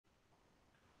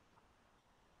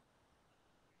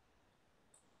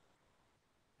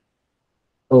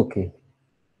Okay.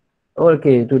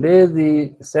 Okay. Today is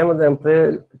the 7th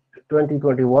April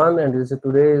 2021, and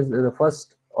today is the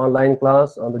first online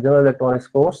class on the General Electronics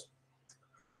course.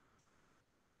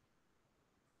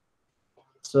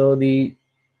 So the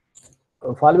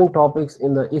following topics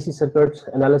in the AC circuit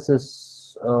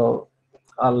analysis are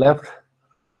left,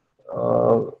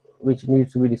 which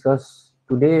needs to be discussed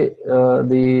today.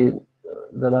 The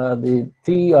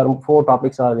 3 or 4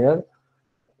 topics are there.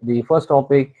 The first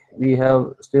topic, we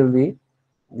have still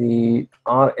the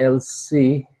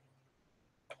RLC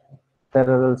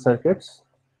parallel circuits.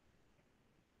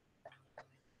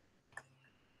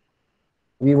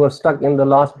 We were stuck in the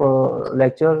last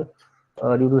lecture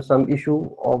due to some issue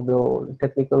of the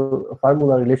technical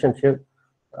formula relationship.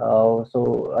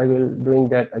 So I will doing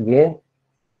that again,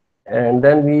 and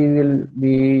then we will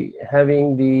be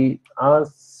having the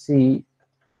RC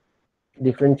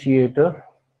differentiator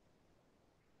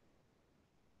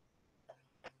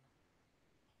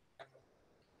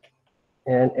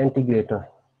and integrator.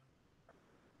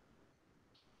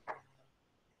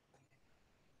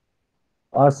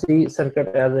 RC circuit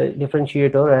as a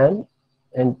differentiator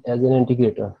and as an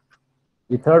integrator.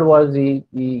 The third was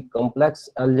the complex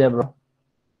algebra.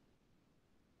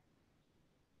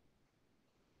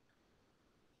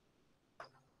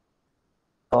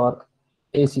 Or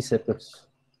AC circuits.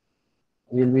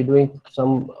 We'll be doing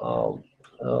some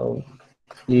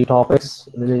the topics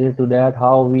related to that,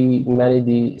 how we manage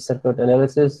the circuit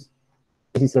analysis,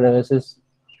 AC circuit analysis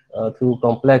through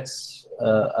complex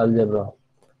algebra.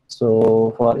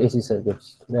 So for AC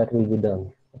circuits, that will be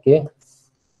done. Okay.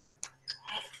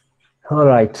 All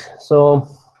right. So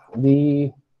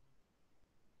the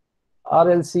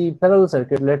RLC parallel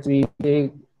circuit. Let's we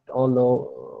take on the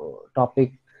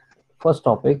topic. First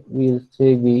topic, we'll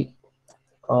take the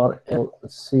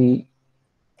RLC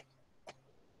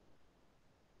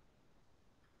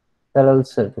parallel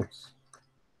circuits.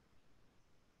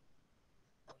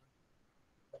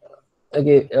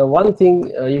 Okay, one thing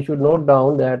you should note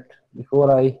down that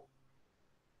before I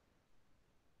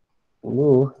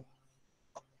move,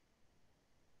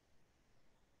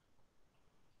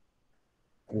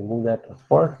 remove that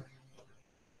part.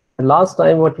 Last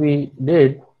time what we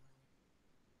did,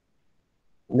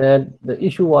 that the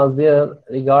issue was there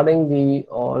regarding the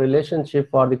relationship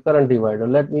for the current divider.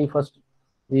 Let me first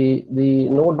the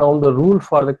note down the rule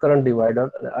for the current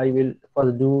divider. I will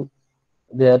first do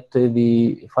that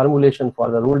the formulation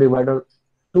for the rule divider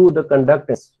to the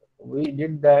conductance. We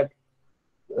did that.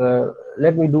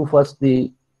 Let me do first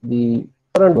the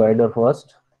current divider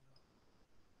first.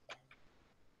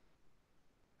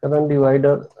 Current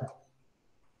divider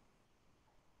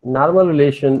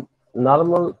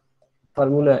normal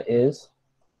formula is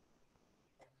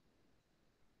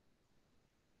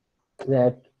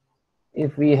that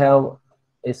if we have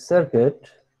a circuit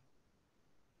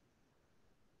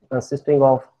consisting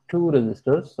of 2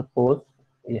 resistors, suppose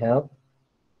we have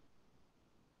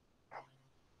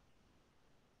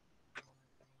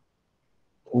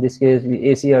in this case the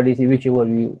AC or DC, whichever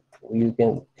you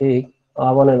can take.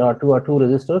 R1 and R2 are 2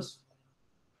 resistors,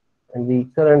 and the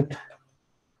current,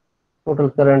 total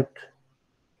current,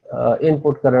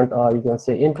 input current, or you can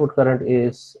say input current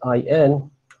is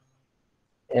IN,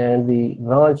 and the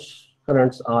branch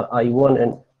currents are I1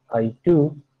 and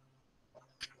I2.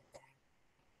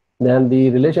 Then the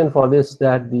relation for this,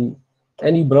 that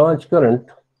any branch current,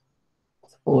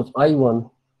 suppose I1,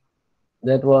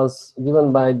 that was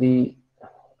given by the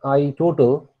I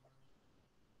total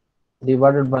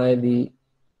divided by the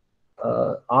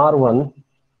R1,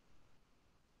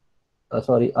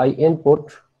 I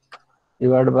input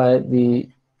divided by the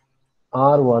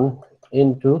R1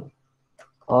 into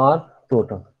R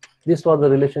total. This was the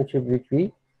relationship which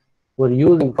we were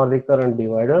using for the current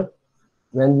divider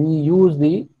when we use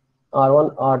the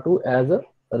R1, R2 as a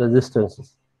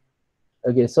resistances.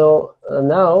 Okay, so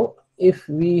now if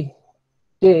we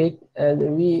take, and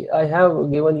I have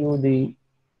given you the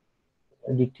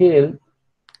detail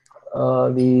how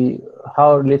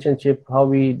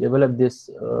we develop this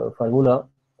formula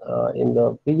in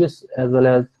the previous, as well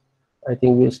as I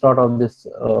think we start off this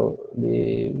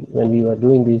when we were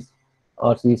doing these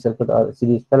RC circuit or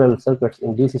series parallel circuits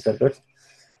in DC circuits.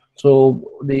 So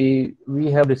we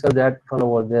have discussed that from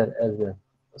over there as well.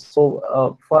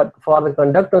 So for the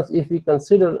conductance, if we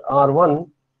consider R1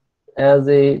 as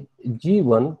a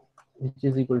G1, which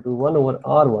is equal to 1 over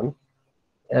R1,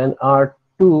 and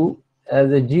R2 as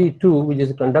a G2, which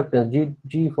is conductance,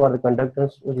 G for the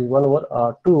conductance, which is 1 over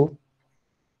R2.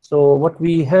 So what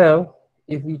we have,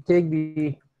 if we take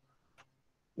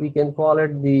we can call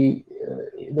it the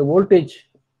voltage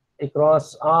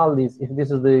across all these, if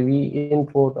this is the V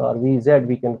input or VZ,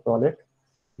 we can call it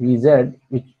VZ,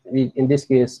 which we, in this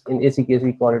case, in AC case,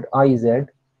 we call it IZ.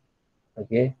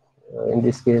 Okay, in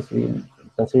this case, we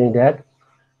considering that,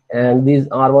 and these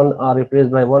R1 are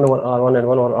replaced by 1 over R1 and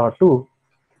 1 over R2.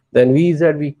 Then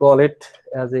VZ, we call it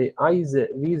as a IZ.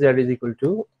 VZ is equal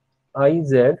to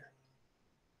IZ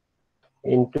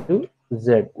into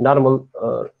Z. Normal,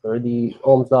 the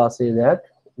Ohm's law says that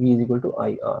V is equal to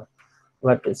IR.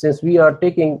 But since we are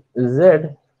taking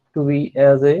Z to be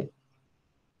as a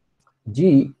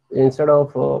G, instead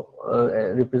of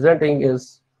representing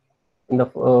is in the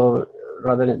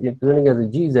rather representing as a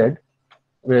GZ,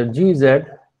 where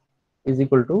GZ is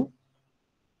equal to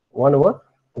 1 over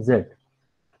Z.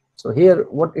 So here,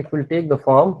 what it will take the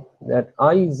form that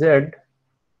IZ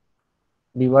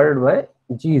divided by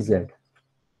GZ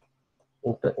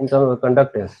in terms of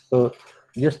conductance. So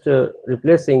just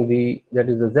replacing the, that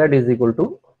is the Z is equal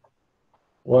to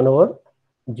 1 over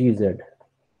GZ.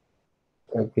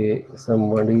 Okay,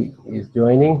 somebody is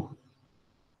joining.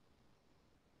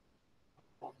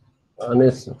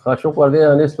 Anis, खाशो कर दे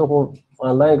अनिस तो को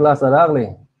online class आराग ले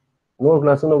note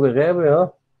class no के गैब है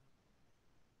हाँ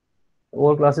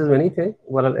all classes में नहीं थे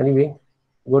well anyway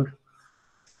good.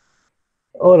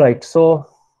 All right, so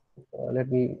let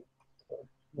me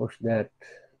push that.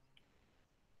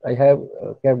 I have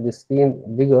kept the screen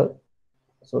bigger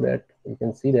so that you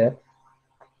can see that.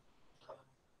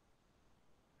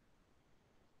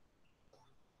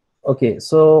 Okay,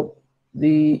 so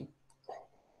the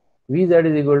VZ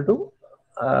is equal to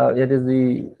that is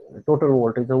the total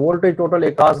voltage. The voltage total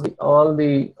across all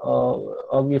the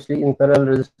obviously in parallel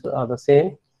resistors are the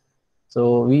same.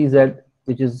 So VZ,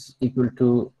 which is equal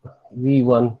to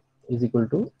V1, is equal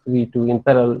to V2 in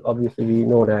parallel. Obviously, we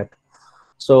know that.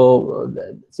 So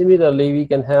similarly, we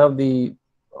can have the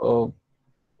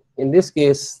in this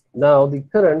case now the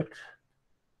current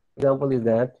example is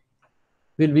that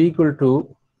will be equal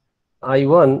to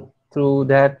I1 through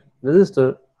that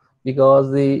resistor,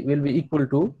 because the will be equal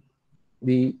to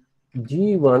the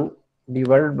G1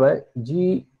 divided by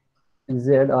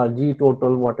GZ or G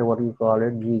total, whatever you call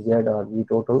it, GZ or G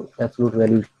total, absolute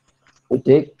value we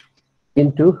take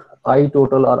into I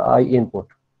total or I input.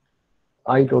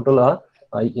 I total or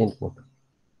I input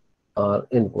or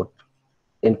input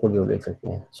जो देख सकते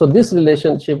हैं. So this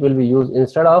relationship will be used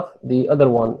instead of the other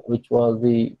one, which was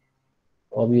the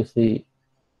obviously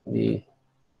the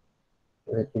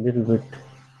a little bit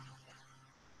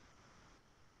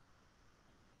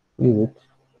leave it.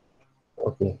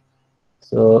 Okay,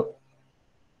 so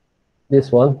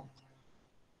this one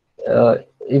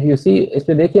if you see,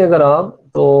 इसमें देखिए अगर आप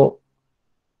तो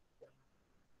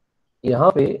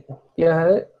यहाँ पे क्या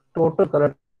है, टोटल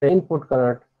करंट इनपुट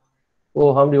करंट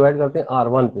को हम डिवाइड करते हैं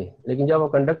R1 पे, लेकिन जब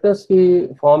आप कंडक्टेंस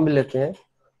की फॉर्म में लेते हैं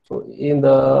तो in the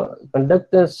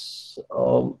conductance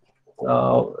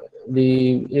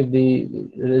if the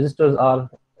resistors are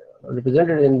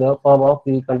represented in the form of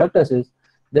the conductances,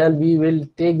 then we will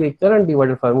take the current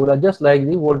divider formula just like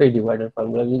the voltage divider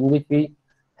formula, in which we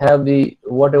have the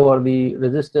whatever the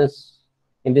resistance,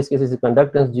 in this case is the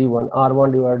conductance G1,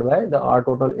 R1 divided by the R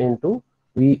total into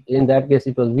V. In that case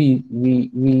it was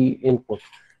V input,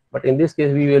 but in this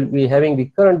case we will be having the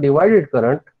current divided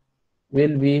current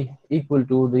will be equal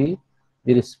to the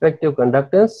respective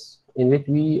conductance in which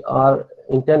we are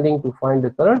intending to find the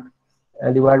current,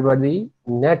 and divided by the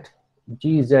net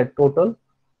GZ total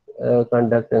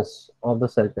conductance of the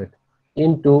circuit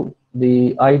into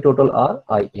the I total or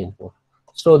I input.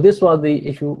 So this was the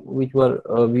issue which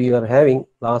we are having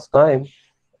last time.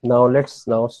 Now let's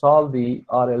now solve the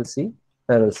RLC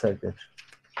parallel circuit.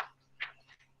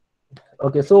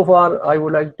 Okay, so far I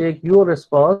would like to take your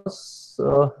response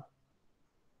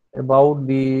about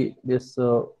the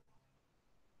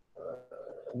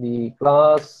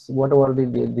class, whatever the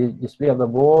display of the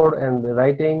board and the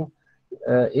writing.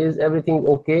 Is everything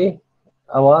okay?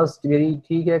 आवाज मेरी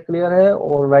ठीक है, clear है,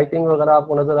 और writing वगैरह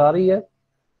आपको नजर आ रही है?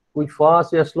 कुछ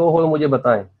फास्ट या स्लो हो मुझे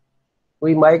बताएं.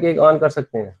 कोई माइक एक ऑन कर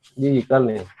सकते हैं? जी कर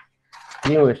लें.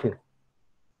 जी मुबशिर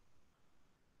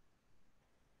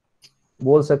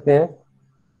बोल सकते हैं.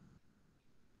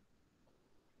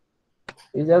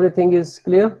 Is everything is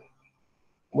clear?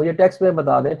 मुझे टेक्स्ट में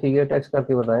बता दें, ठीक है, टेक्स्ट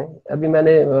करके बताएं. अभी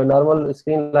मैंने नॉर्मल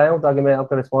स्क्रीन लाया हूं ताकि मैं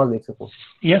आपका रिस्पांस देख सकूं.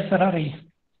 यस सर, आ रही है.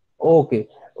 ओके,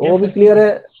 वो भी क्लियर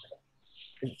है.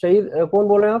 शहीद कौन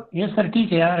बोल रहे हैं आप? यस सर,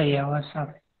 ठीक है, आ रही है आवाज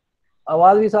साफ.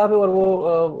 आवाज भी साफ है और वो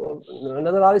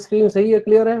नजर आ रही, स्क्रीन सही है,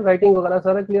 क्लियर है, राइटिंग वगैरह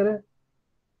सारा क्लियर है.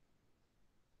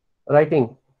 राइटिंग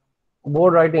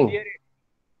बोर्ड राइटिंग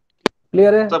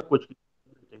क्लियर है, सब कुछ.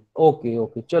 ओके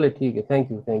ओके, चले ठीक है,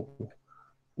 थैंक यू.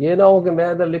 ये ना हो कि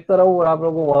मैं इधर लिखता रहूं और आप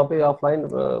लोगों को वहां पे ऑफलाइन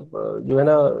जो है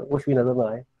ना कुछ भी नजर ना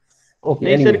आए। ओके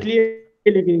नहीं सर, एनीवे।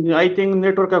 क्लियर, लेकिन आई थिंक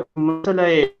नेटवर्क का मसला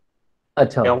है,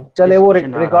 अच्छा चले, वो डिस्कशन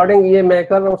आ रहा है। रिकॉर्डिंग ये मैं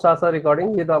कर रहा हूँ साथ साथ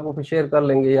रिकॉर्डिंग, ये तो आपको फिर शेयर कर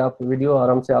लेंगे, या आप वीडियो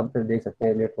आराम से आप फिर देख सकते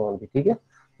हैं लेटर ऑन भी, ठीक है।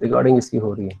 रिकॉर्डिंग इसकी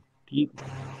हो रही है। ठीक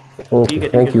ओके ठीक है,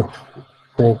 ठीक है thank you.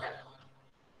 Sir. Thank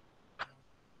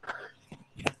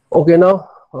okay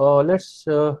now let's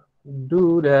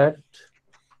do that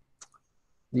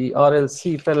the RLC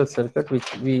parallel circuit which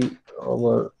we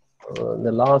were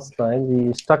the last time we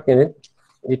stuck in it.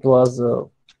 It was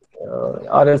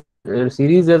RLC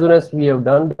series resonance. We have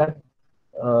done that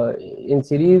in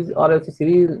series RLC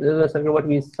series resonance circuit. What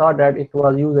we saw that it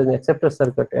was used as an acceptor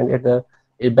circuit, and at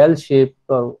a bell shape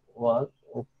curve was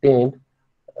obtained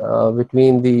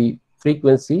between the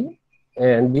frequency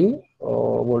and the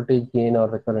voltage gain or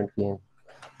the current gain.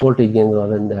 Voltage gain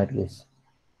rather in that case.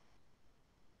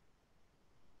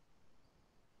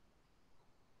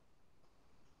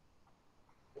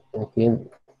 Okay,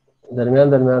 दरमियान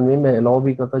दरमियान में मैं allow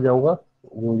भी करता जाऊंगा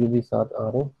जो भी साथ आ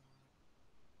रहे हैं।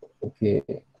 Okay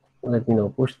let me now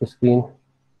push the screen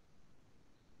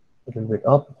little bit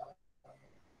up.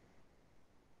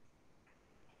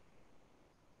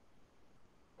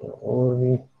 और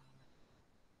भी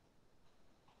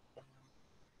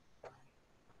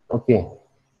okay,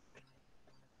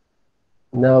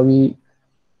 now we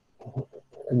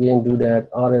again do that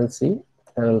RLC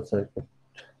parallel circuit.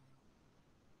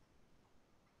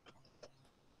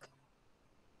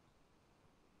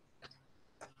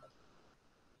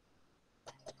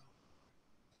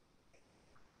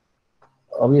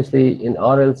 Obviously in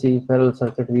RLC parallel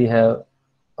circuit we have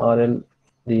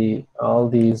all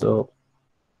these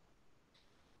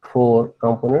four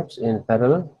components in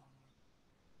parallel: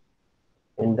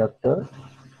 inductor,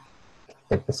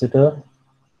 capacitor,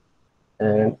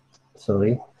 and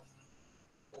sorry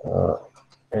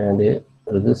and a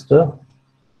resistor.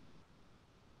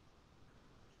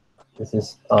 This is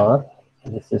R,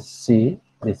 this is C,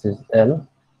 this is L,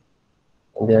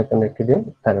 and they are connected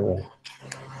in parallel.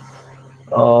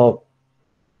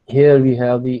 Here we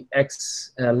have the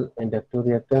XL inductive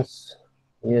reactance.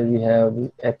 Here we have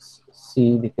the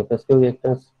XC, the capacitive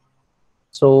reactance.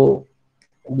 So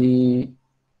the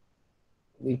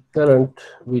current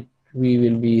which we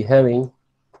will be having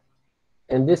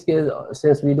in this case,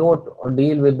 since we don't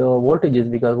deal with the voltages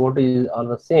because voltages are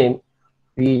the same,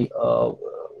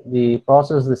 we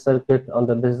process the circuit on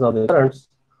the basis of the currents.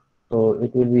 So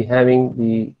it will be having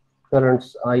the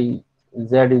currents I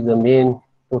Z is the main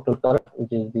total current,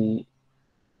 which is the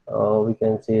we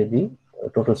can say the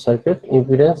total circuit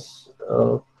impedance.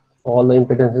 All the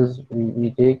impedances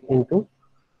we take into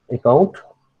account.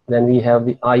 Then we have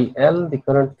the IL, the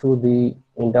current through the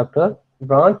inductor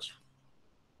branch.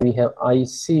 We have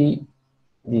IC,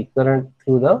 the current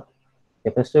through the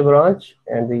capacitive branch,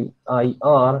 and the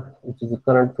IR, which is the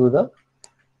current through the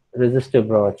resistive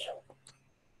branch.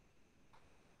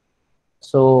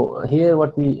 So here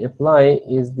what we apply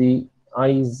is the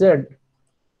IZ,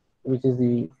 which is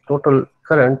the total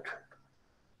current,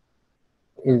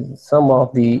 is sum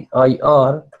of the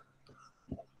IR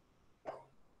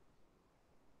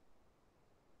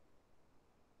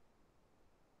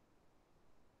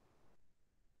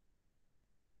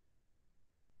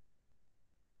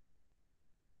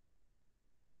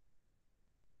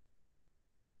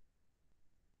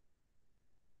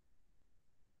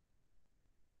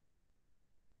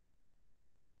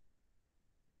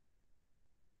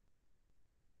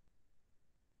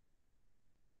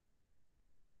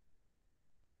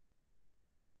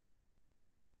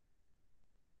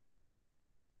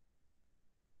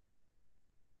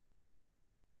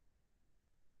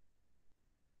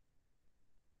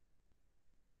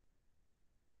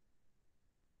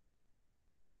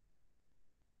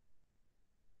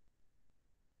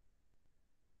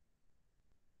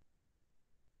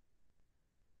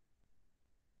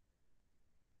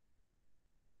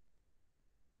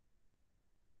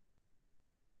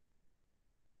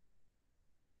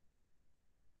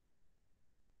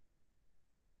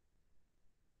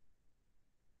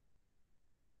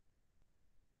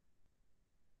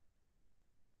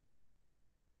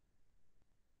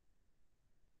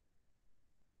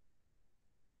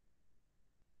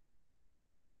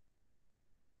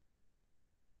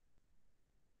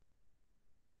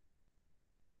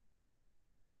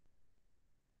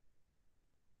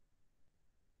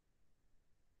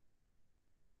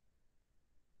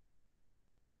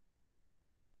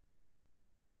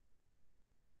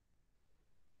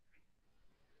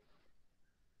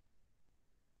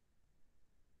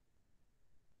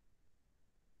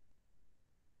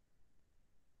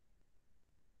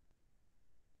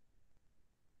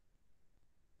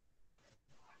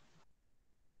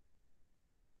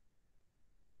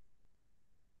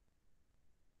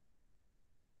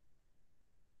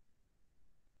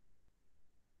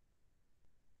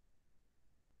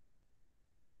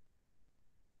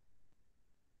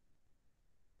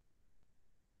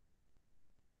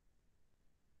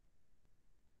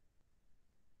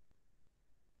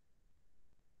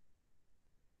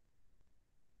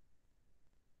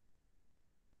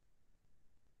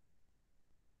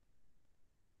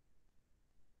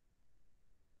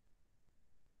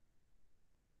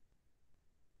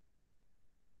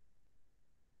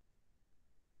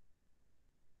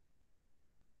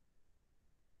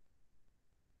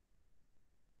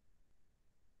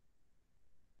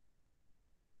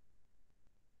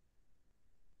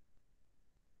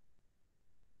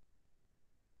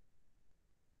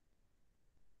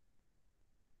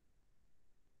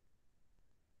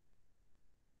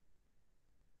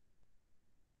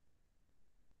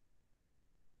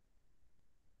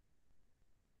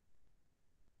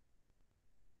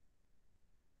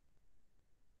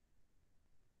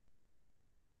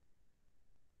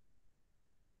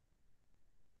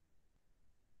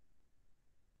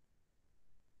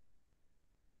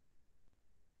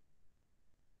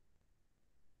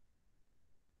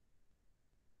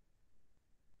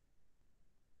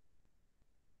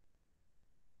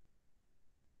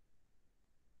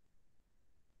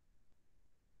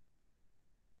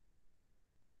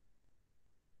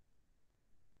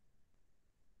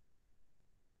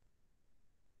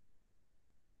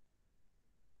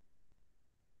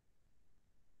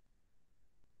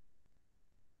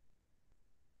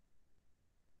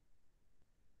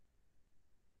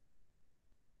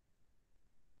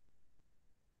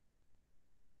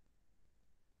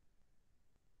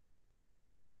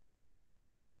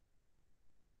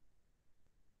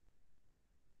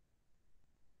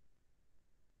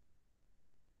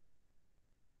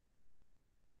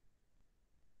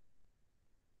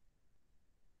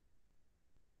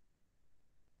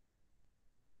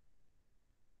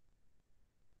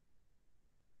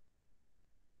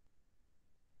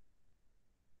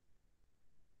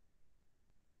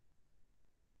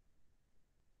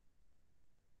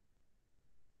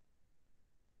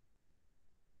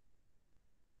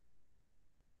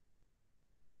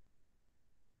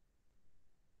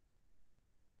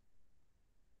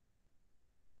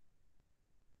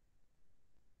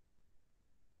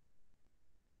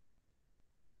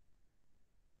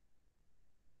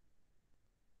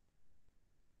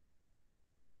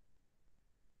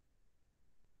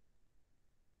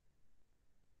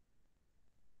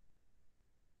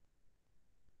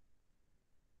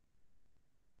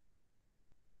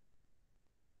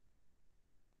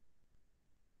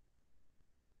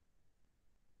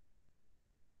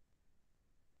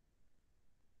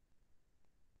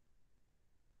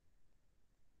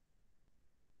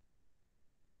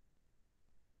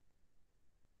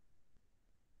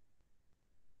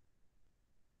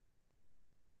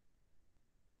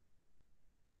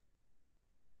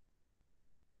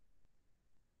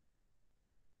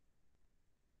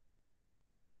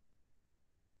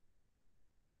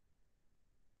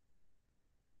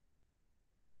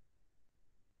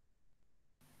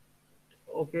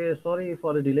okay, sorry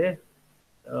for the delay.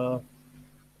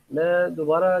 मैं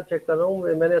दोबारा check कर रहा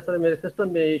हूँ। मैंने असल मेरे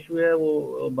system में issue है,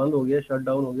 वो बंद हो गया, शट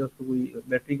डाउन हो गया, उसको कोई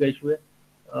बैटरी का इशू है।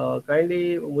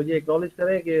 काइंडली मुझे एक्नॉलेज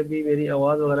करें कि अभी मेरी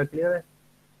आवाज़ वगैरह क्लियर है,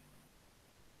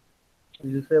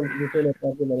 दूसरे दूसरे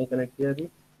लैपटॉप पे मैंने कनेक्ट किया अभी।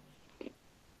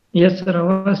 यस सर,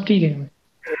 आवाज ठीक है।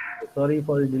 Sorry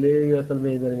for delay. असल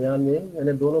में दरमियान में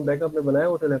मैंने दोनों बैकअप में बनाए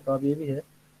हुए थे लैपटॉप, ये भी है।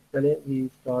 चलें, we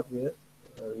start where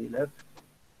we left.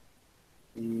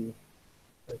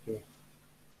 Okay,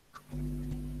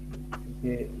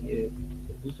 ये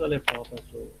दूसरा लैपटॉप है,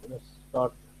 so let's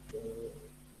start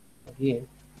again.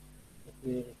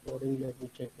 Okay, recording let me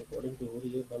check, recording तो हो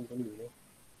रही है, बंद तो नहीं हुई है।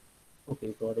 ओके,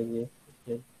 रिकॉर्डिंग है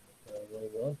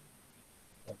गोइंग ऑन।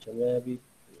 अच्छा, मैं अभी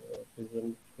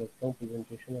प्रेजेंट करता हूँ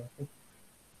प्रेजेंटेशन आपको।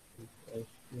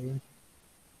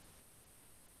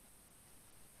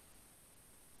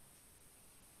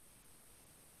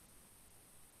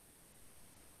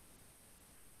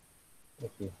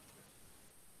 Okay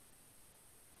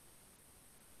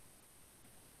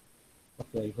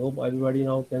okay, I hope everybody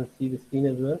now can see the screen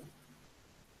as well.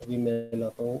 अभी मैं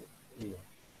लाता हूँ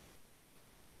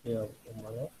ये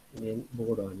हमारा मेन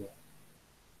बोर्ड आ गया।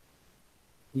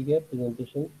 ठीक है,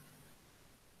 प्रेजेंटेशन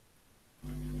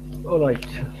ऑलराइट।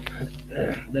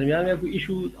 दरमियान में कोई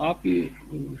इशू आपकी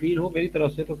फील हो मेरी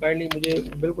तरफ से तो काइंडली मुझे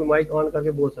बिल्कुल माइक ऑन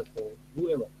करके बोल सकते हैं। Do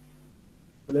ever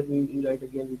let me right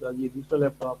again, because ये दूसरा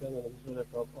लैपटॉप है, मैंने दूसरा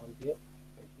लैपटॉप ऑन किया।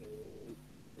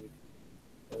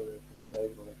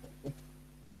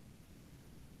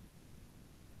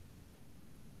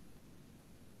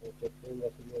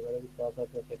 मैसेज वगैरह भी साथ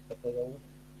साथ में चेक करता जाऊँगा।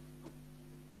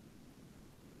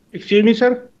 Excuse me,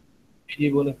 sir. जी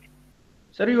बोले।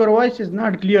 Sir, your voice is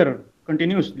not clear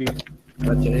continuously.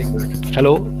 अच्छा, एक मिनट।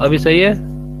 हेलो, अभी सही है?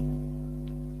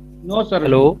 No, sir.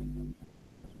 हेलो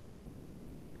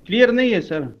Clear नहीं है,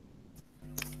 sir.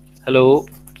 हेलो।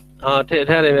 हाँ,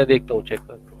 ठहरे, मैं देखता हूँ, चेक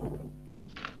करता हूँ,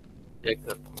 चेक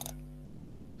करता हूँ।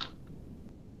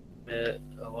 मैं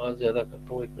आवाज़ ज़्यादा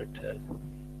करता हूँ, एक मिनट ठहर।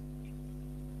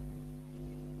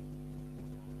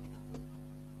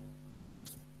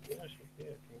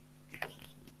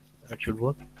 That should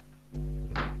work.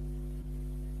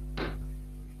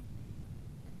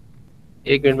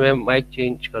 एक मिनट में माइक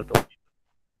चेंज करता हूँ।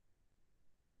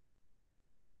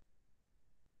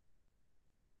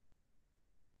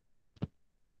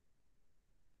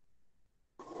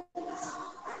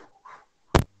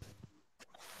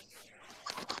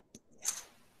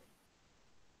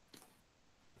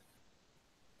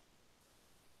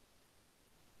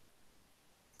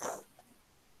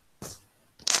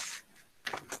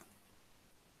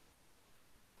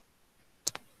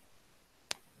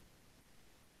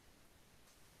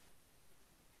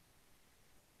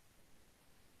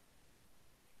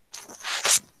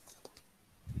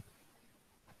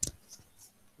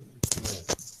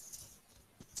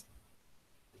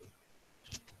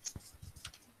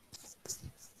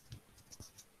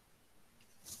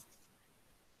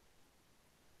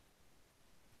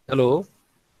 हेलो।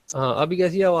 हाँ, अभी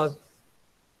कैसी आवाज़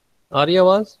आ रही है?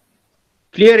 आवाज़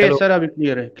Clear है, हेलो। sir. अभी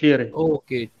clear है, clear है.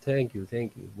 ओके, थैंक यू,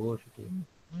 बहुत शुक्रिया।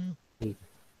 ठीक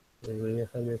है, मेरे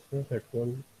ख्याल में इसमें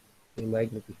हेडफोन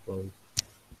माइक में कुछ problem.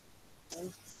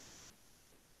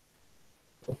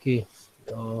 Okay,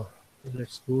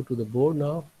 let's go to the board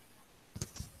now.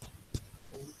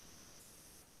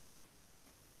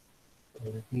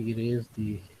 Let me erase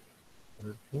the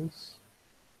other things.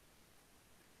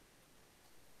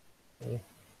 Okay.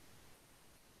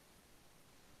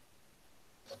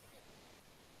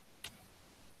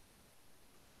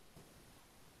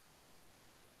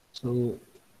 So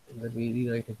let me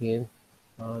rewrite again.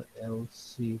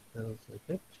 RLC panel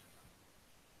circuit.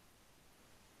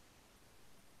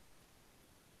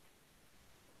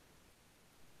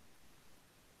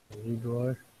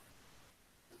 Redraw it.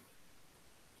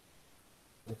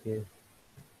 Okay,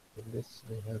 for this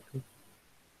I have to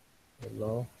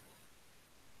allow.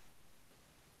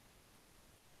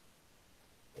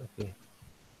 Okay,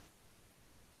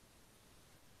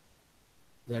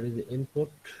 that is the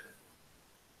input.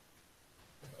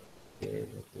 Okay,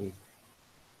 let me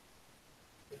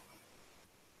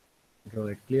draw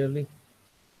it clearly.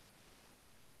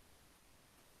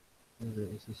 This is the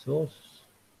AC source.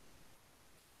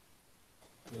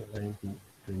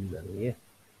 1920 yeah.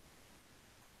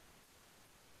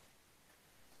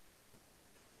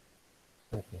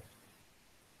 Okay,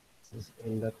 this is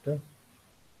inductor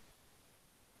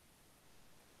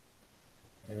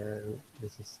and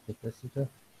this is capacitor,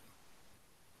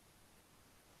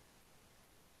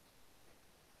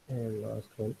 and last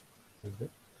one is the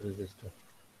resistor.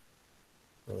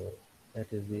 So that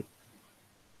is the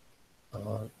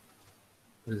R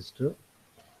resistor,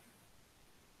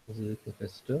 this is a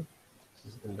capacitor,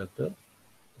 this is inductor,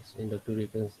 this inductor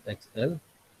reactance XL,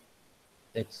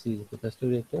 XC is the capacitor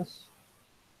reactance,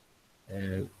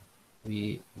 and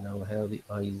we now have the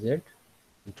IZ,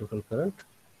 the total current.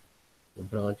 The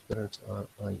branch currents are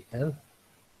IL,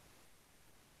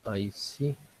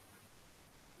 IC,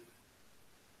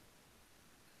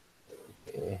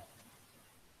 okay,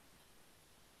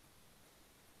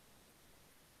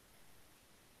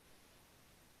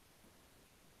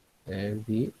 and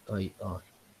the IR.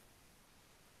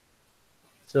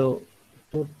 So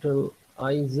total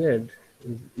IZ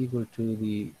is equal to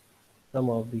the sum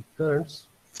of the currents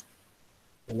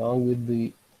along with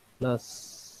the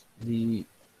plus the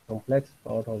complex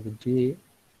part of the J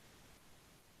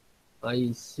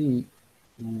IC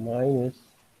minus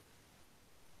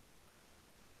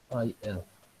IL.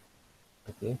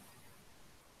 Okay.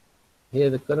 Here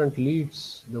the current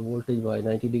leads the voltage by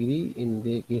 90 degree in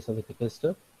the case of the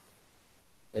capacitor,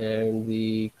 and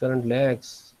the current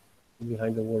lags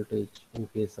behind the voltage in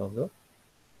case of the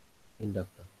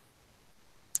inductor.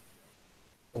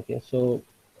 Okay, so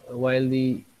while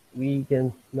we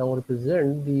can now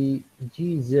represent the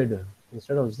GZ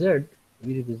instead of Z,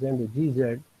 we represent the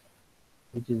GZ,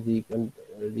 which is the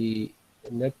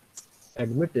net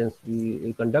admittance,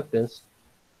 the conductance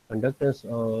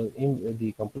in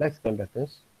the complex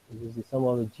conductance. This is the sum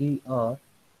of the GR,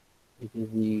 which is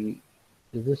the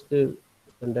resistive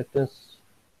conductance,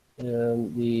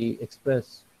 the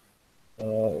express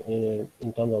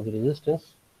in terms of the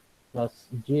resistance, plus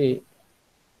GC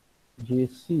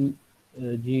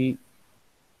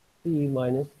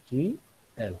minus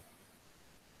GL.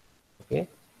 Okay,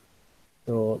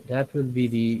 so that will be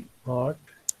the part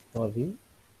for the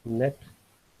net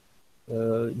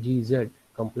GZ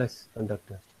complex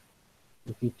conductance.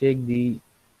 If you take the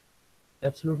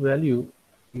absolute value,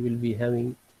 you will be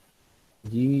having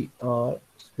GR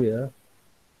square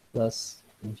plus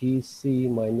GC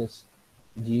minus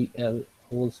GL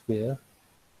whole square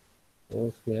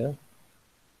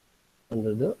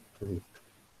under the root,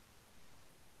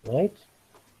 right?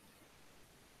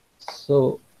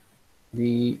 So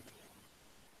we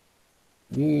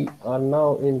are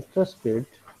now interested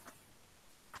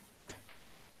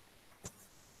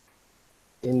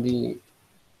in the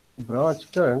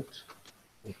branch current.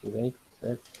 Right?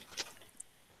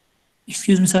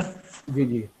 Excuse me sir, ji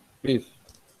ji please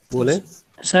बोले।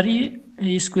 Sir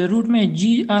ये square root में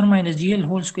जी are minus G L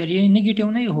whole square ये negative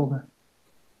नहीं होगा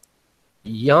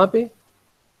यहाँ पे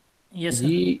yes sir,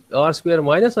 ji are square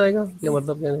minus आएगा, क्या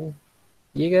मतलब कह रहे हैं,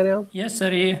 ये कह रहे हैं आप? यस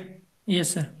सर,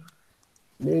 यस सर,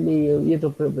 नहीं नहीं, ये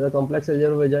तो कॉम्प्लेक्स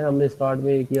अलजेब्रा में जाए, हमने स्टार्ट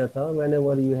में ये किया था,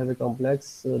 whenever you have a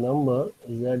complex number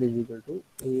z is equal to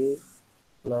a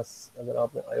plus, अगर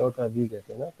आपने आयोटा b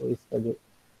कहते हैं ना, तो इसका जो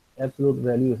एब्सोल्यूट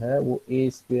वैल्यू है वो a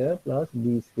square plus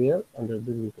b square under the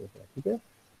root होता है। ठीक है,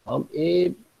 हम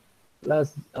a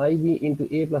plus I B into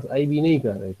A plus I B नहीं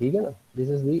कर रहे, ठीक है ना। This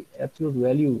is the absolute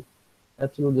value,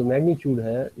 absolute जो मैग्नीट्यूड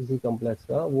है इसी कॉम्प्लेक्स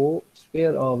का, वो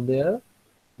स्क्वायर ऑफ देयर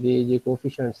ये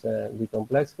कोफिशिएंट्स है, द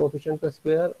कॉम्प्लेक्स कोफिशिएंट का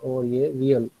स्क्वायर और ये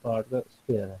रियल पार्ट का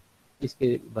स्क्वायर है,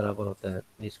 इसके बराबर होता है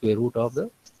square root of the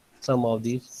some of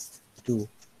these two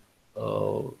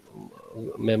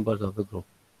members of the group.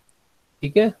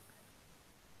 ठीक है,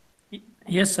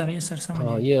 यस सर समझ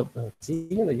हाँ गए। ये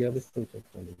ठीक है ना, ये अब इसको चेक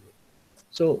कर लीजिए।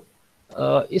 सो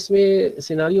इसमें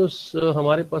सिनारियोस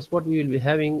हमारे पास what we will be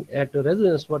having at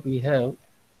resonance, what we have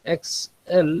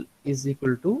XL is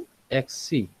equal to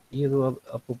XC, ये तो अब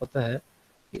आपको पता है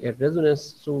कि at resonance,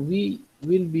 so we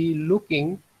will be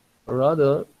looking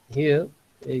rather here,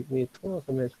 एक मिनट थोड़ा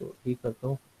सा मैं इसको ठीक करता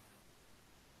हूँ,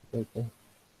 ठीक है,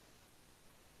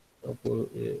 आपको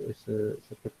इस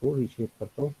सर्किट को रीशेप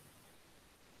करता हूँ।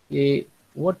 ये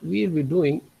what we will be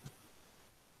doing,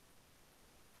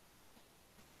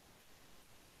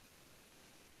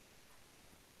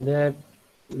 that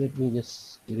let me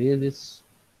just erase this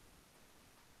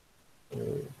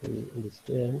to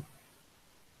understand।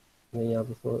 मैं यहाँ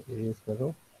पे इसको erase कर रहा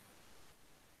हूँ।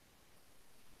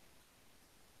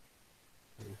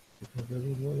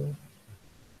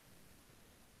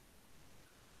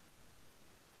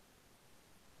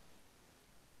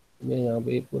 मैं यहाँ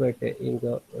पे पूरा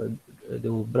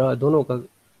इनका दोनों का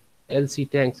LC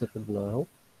टैंक सर्किट बना रहा हूँ।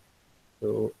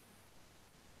 तो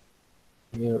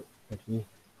here let me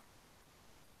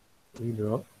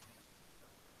redraw,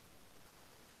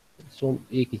 so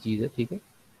एक ही चीज़ है, ठीक है।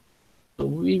 So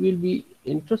we will be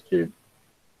interested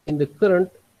in the current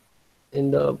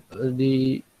in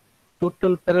the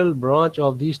total parallel branch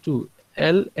of these two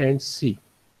L and C,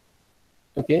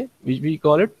 okay, which we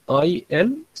call it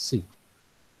ILC.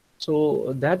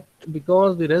 So that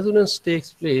because the resonance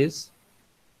takes place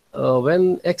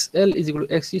when XL is equal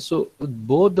to XC, so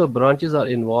both the branches are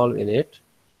involved in it.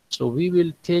 So we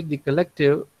will take the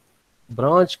collective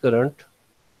branch current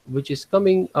which is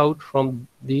coming out from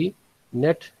the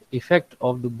net effect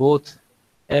of the both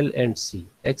L and C,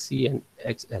 XC and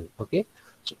XL. Okay,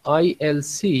 so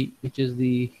ILC, which is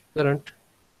the current,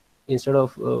 instead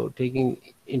of taking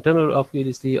internal,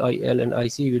 obviously IL and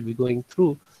IC will be going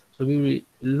through, so we will be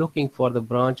looking for the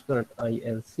branch current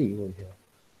ILC over here.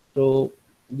 So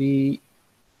the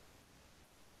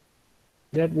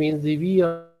that means we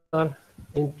are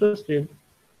interested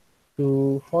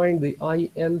to find the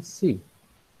ILC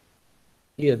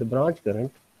here, the branch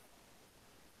current,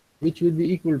 which will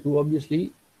be equal to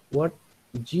obviously what,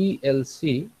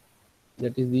 GLC,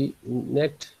 that is the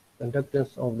net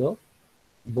conductance of the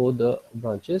both the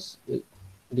branches,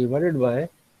 divided by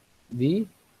the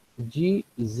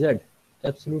GZ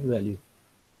absolute value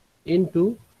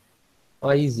into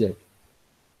IZ,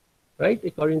 right,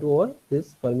 according to our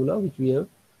this formula which we have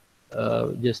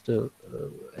just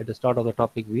at the start of the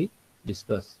topic we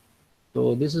discussed.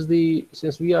 So this is the,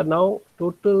 since we are now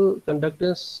total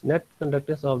conductance, net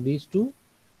conductance of these two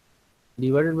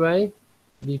divided by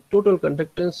the total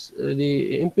conductance,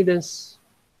 the impedance,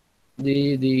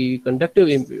 the conductive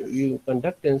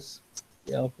conductance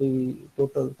of the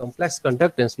total complex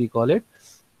conductance we call it,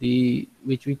 the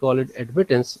which we call it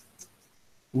admittance,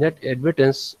 net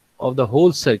admittance of the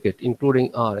whole circuit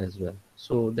including R as well.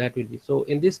 So that will be, so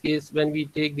in this case when we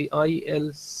take the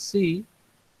ILC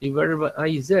divided by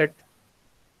IZ,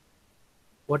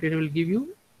 what it will give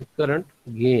you, the current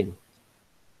gain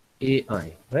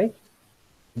AI, right?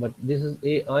 But this is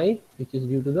AI which is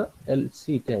due to the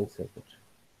LC tank circuit.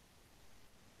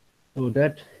 So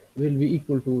that will be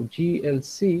equal to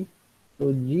GLC. So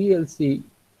GLC,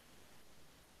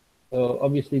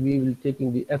 obviously we will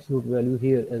taking the absolute value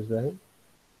here as well.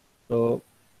 So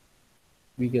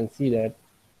we can see that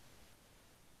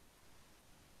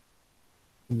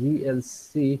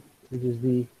GLC, which is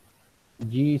the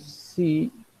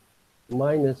GC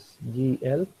minus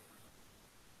GL,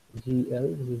 this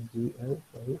is GL,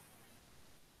 sorry,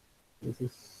 this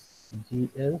is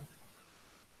GL,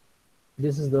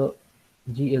 this is the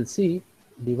GLC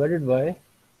divided by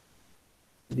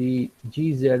the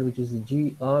GZ, which is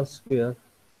GR square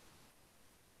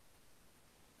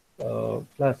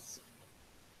plus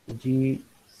GC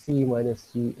minus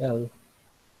GL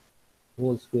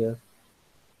whole square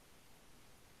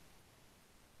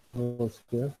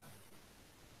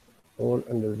all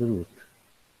under the root.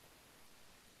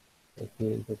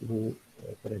 Okay, let me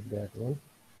correct that one.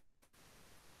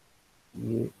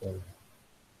 UL.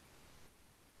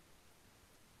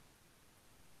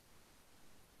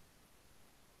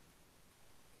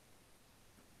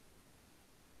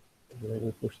 Let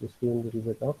me push the screen a little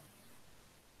bit up.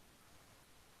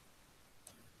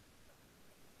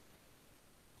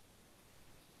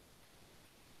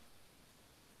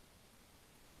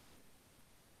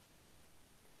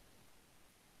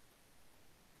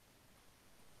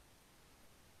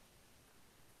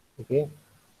 Okay,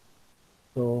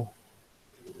 so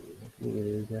let me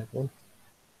erase that one.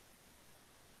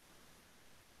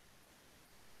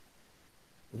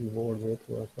 Reward rate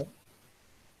was that.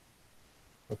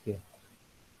 Okay.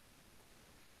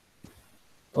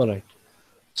 All right.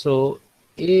 So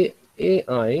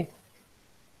AI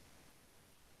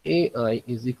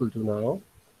is equal to now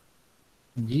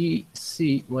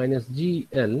GC minus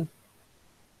GL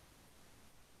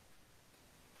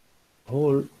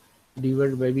whole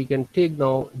divided by, we can take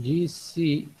now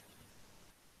GC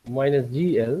minus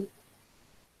GL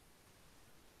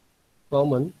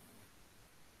common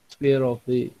square of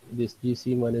the this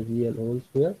GC minus GL whole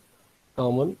square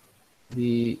common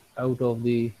the out of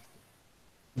the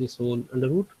this whole under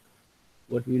root,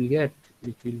 what we will get,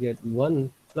 which will get 1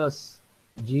 plus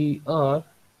GR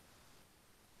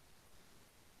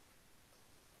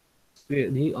square,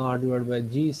 GR divided by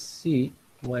GC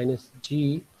minus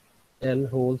GL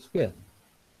whole square.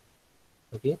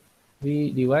 Okay,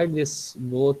 we divide this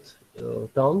both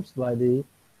terms by the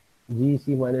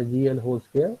GC minus GL whole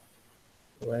square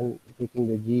when taking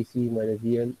the GC minus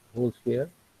GL whole square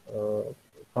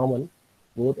common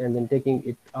both, and then taking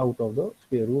it out of the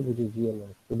square root, which is GL.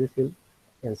 So this will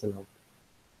cancel out.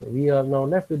 So we are now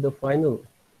left with the final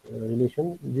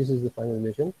relation. This is the final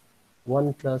relation,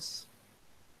 1 plus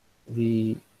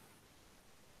the,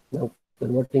 now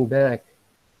converting back,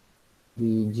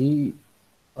 the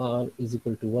GR is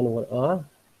equal to 1 over R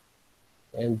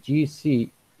and GC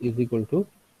is equal to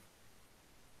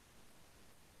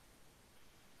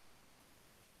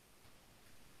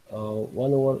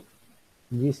 1 over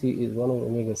GC is 1 over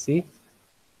omega C.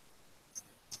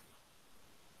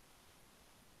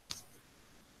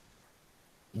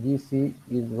 GC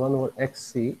is 1 over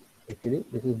XC. Actually,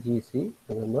 this is GC,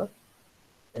 remember.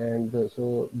 And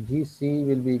so GC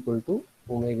will be equal to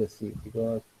omega C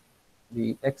because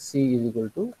the XC is equal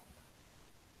to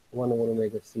 1 over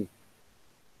omega C.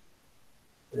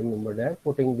 Remember that,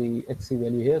 putting the XC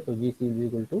value here, so GC is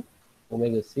equal to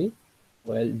omega C,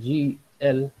 while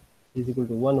GL is equal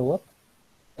to 1 over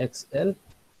XL,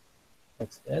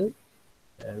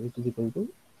 which is equal to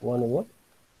 1 over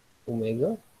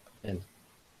omega L.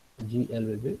 GL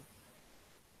will be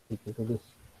equal to this.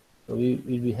 So we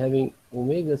will be having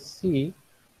omega C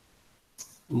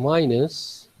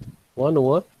minus 1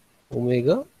 over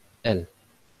omega L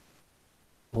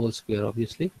whole square,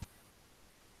 obviously.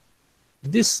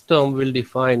 This term will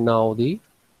define now the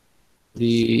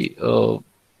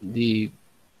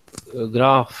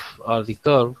graph or the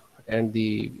curve and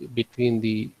the between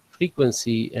the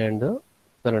frequency and the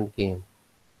current gain.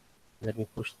 Let me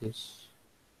push this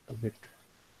a bit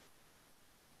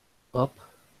up,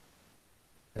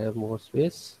 have more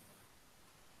space.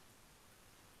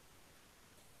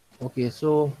 Okay,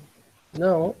 so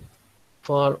now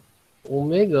for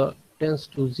omega tends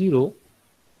to 0,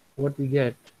 what we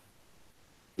get,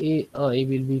 AI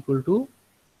will be equal to,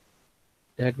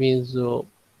 that means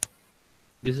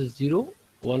this is 0,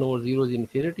 1 over 0 is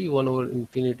infinity, 1 over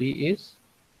infinity is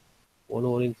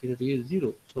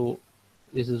 0. So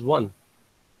this is 1.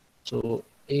 So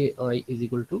AI is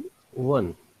equal to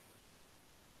 1.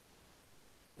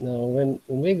 Now when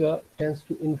omega tends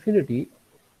to infinity,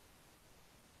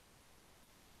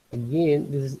 again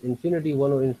this is infinity,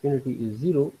 1 over infinity is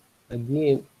 0,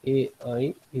 again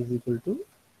AI is equal to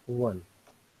 1.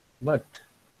 But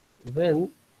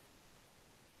when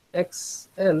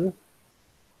XL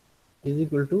is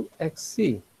equal to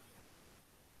XC,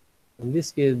 in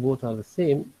this case both are the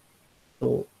same,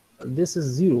 so this is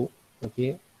 0.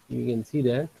 Okay, you can see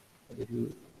that if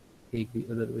you take the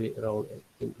other way around,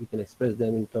 we can express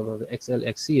them in terms of the XL,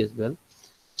 XC as well.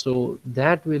 So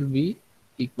that will be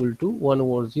equal to 1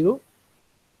 over 0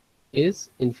 is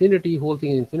infinity, whole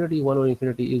thing is infinity, 1 over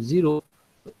infinity is 0,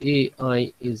 so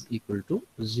AI is equal to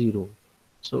 0.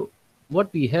 So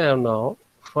what we have now,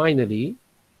 finally,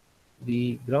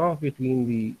 the graph between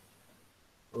the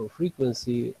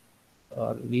frequency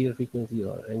or linear frequency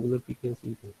or angular frequency,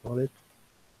 you can call it,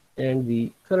 and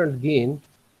the current gain.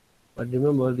 But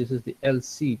remember, this is the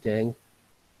LC tank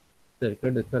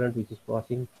circuit, the current which is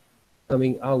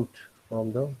coming out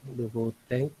from the both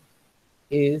tank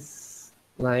is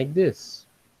like this.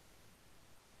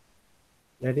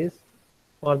 That is,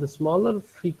 for the smaller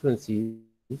frequencies,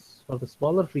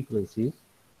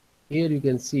 here you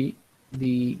can see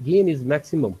the gain is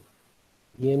maximum.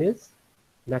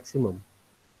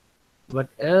 But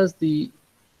as the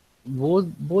both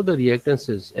the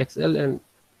reactances XL and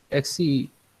XC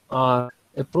are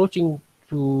approaching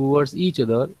towards each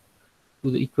other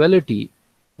to the equality,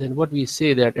 then what we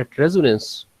say that at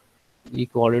resonance, we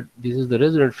call it, this is the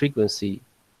resonant frequency,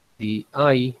 the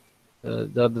I,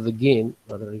 the gain,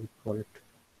 rather we call it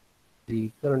the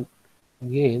current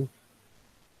gain,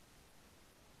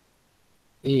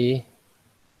 AI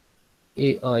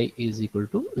is equal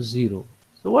to 0.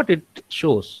 So what it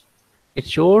shows? It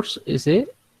shows is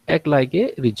act like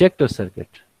a rejector circuit.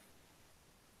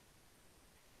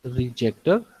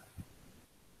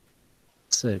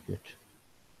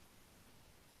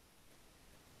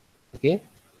 Okay,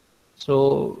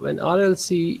 so when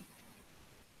RLC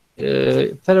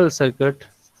parallel circuit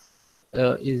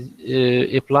is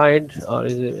applied,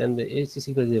 and the AC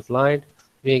signal is applied,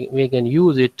 we can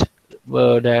use it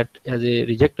that as a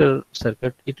rejector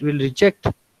circuit. It will reject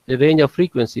the range of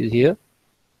frequencies here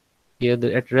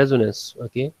at resonance.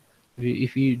 Okay,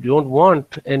 if we don't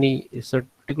want any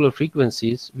particular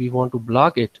frequencies, we want to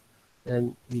block it,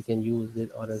 then we can use the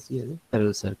RLC as a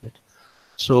parallel circuit.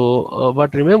 So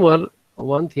but remember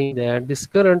one thing, that this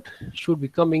current should be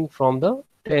coming from the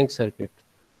tank circuit,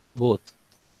 both.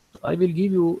 I will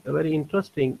give you a very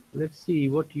interesting, let's see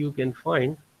what you can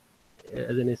find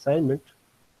as an assignment,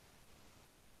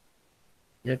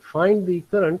 that find the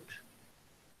current.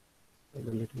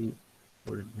 Let me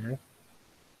put it back.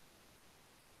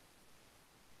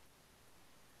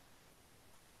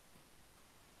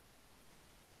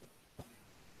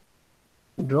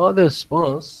 Draw the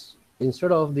response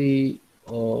instead of the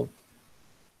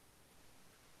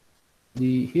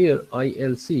here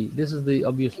ILC. This is the,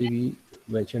 obviously we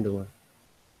mentioned over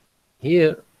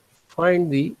here.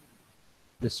 Find the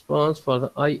response for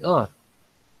the IR,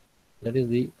 that is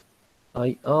the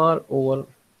IR over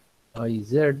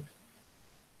IZ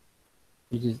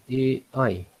which is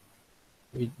AI,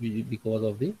 because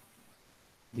of the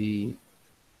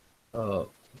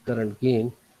current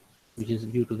gain, which is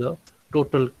due to the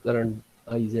total current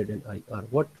IZ and IR.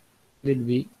 What will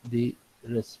be the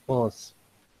response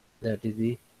that is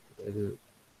uh,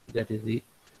 the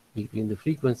between the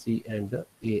frequency and the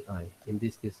AI, in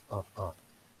this case of R.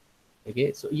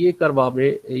 Okay, so ये curve आपने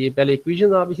ये पहले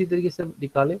equation आप इसी तरीके से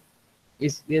निकालें।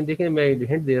 इस ये देखें, मैं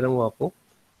हिंट दे रहा हूँ आपको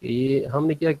कि ये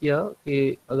हमने क्या किया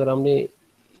कि अगर हमने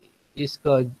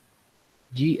इसका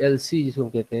GLC जिसको हम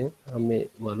कहते हैं हमने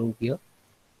मालूम किया,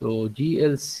 तो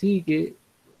GLC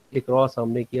के क्रॉस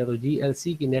हमने किया, तो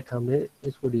GLC की नेट हमने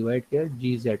इसको डिवाइड किया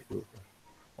GZ के ऊपर।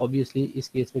 ऑब्वियसली इस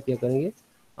केस में क्या करेंगे,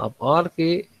 आप R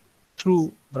के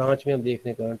थ्रू ब्रांच में हम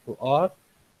देखने का, तो R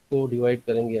को डिवाइड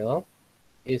करेंगे आप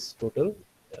इस टोटल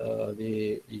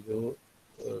जो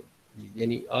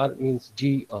यानी R मीन्स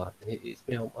GR,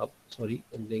 इसमें हम आप सॉरी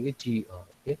हम लेंगे GR,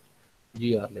 ओके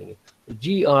GR लेंगे, तो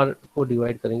GR को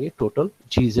डिवाइड करेंगे टोटल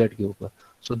GZ के ऊपर।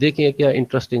 सो देखिए क्या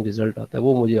इंटरेस्टिंग रिजल्ट आता है,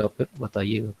 वो मुझे आप फिर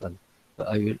बताइएगा कल।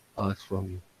 I will ask from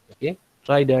you. Okay,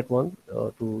 try that one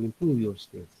to improve your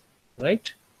skills,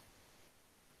 right?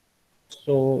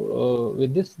 So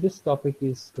with this topic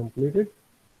is completed.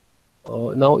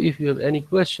 Now if you have any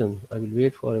question, I will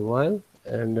wait for a while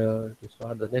and to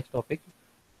start the next topic,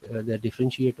 the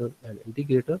differentiator and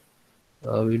integrator.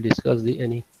 We'll discuss the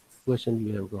any question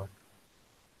you have got.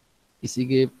 किसी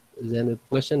के जहन में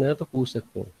question है तो पूछ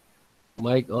सकते हैं,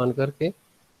 mic on करके।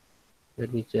 Let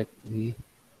me check the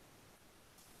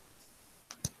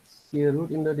square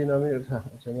root in the denominator.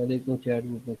 अच्छा मैं देखता हूँ चैट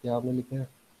ग्रुप में क्या आपने लिखा है।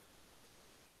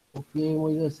 ओके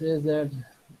मुझे सेज दैट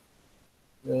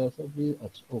सब भी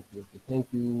अच्छा, ओके ओके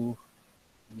थैंक यू।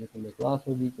 ये तो मैं क्लास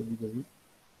में भी कभी कभी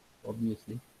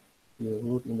obviously square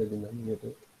root in the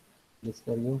denominator miss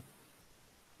कर लूँ,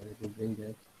 I will bring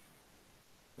that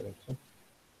correction.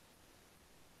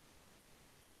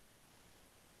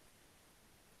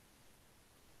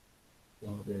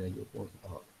 यहाँ पे आइए कौन सा,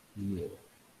 हाँ ये,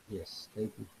 यस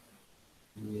थैंक यू।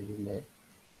 ये भी मैं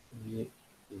ये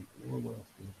एक और बड़ा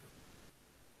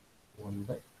one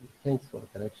by, thanks for the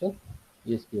correction.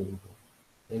 Yes,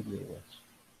 thank you very much.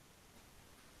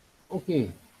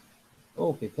 Okay,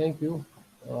 okay, thank you.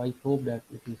 I hope that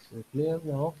it is clear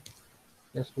now.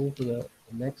 Let's move to the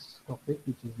next topic,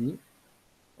 which is the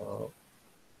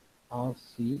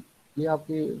RC. ये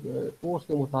आपके course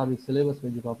के मुताबिक syllabus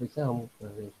में जो topics हैं हम कर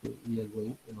रहे हैं उसको, we are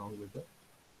going along with the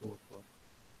course.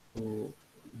 तो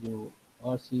जो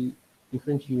RC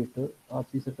differentiator,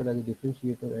 RC circuit as a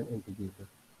differentiator and integrator,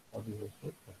 अभी हम इसको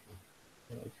करते हैं।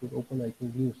 I should open, I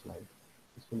think, new slide.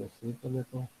 इसको मैं सेव कर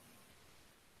लेता हूँ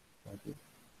ताकि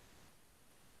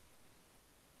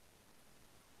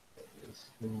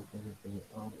इसको कर देते हैं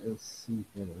RLC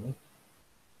करेंगे।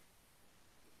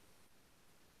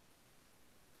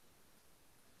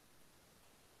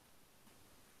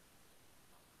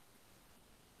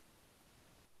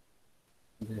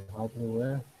 मेरे हाथ में हुआ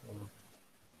है और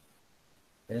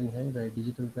पेन है, राइट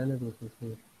डिजिटल पेन है, तो उसमें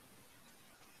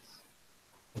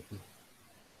ओके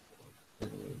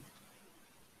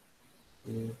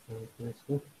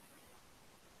इसको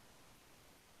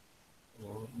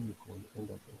और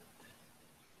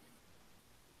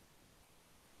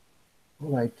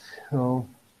right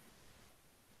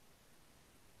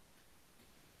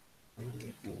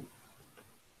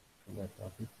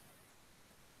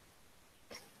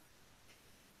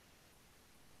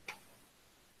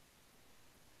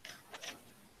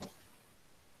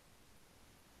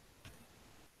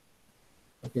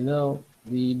okay, now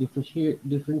the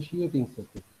differentiating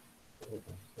circuit. Okay,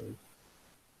 sorry.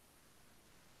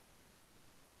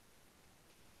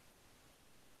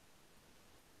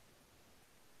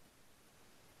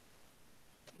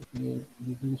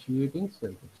 Differentiating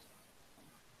circuits.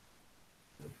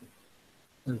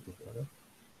 Circuit, right?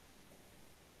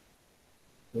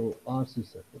 So RC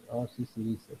circuit, RC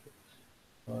series circuit,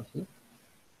 RC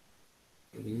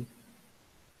series.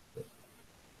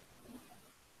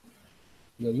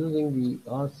 We are using the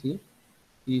RC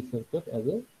circuit as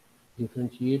a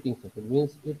differentiating circuit.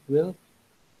 Means it will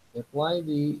apply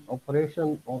the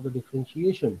operation of the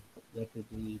differentiation, that is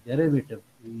the derivative,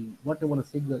 whatever the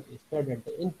signal is fed at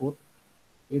the input,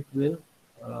 it will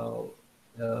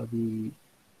the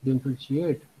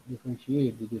differentiate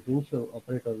the differential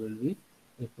operator will be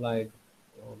applied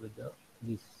with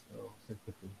this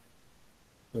circuitry.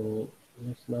 So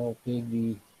let's now take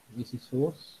the DC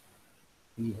source.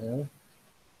 We have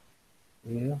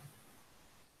here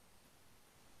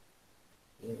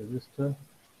a resistor.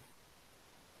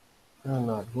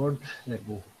 Not good. Let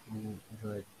me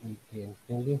draw it neatly and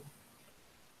cleanly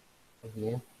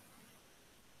again.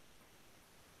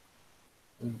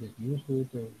 we'll get used to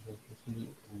it and actually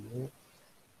know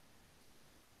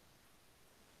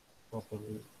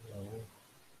properly how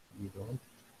we want.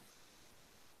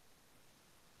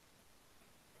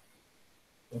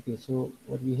 Okay, so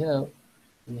what we have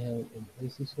an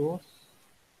AC source,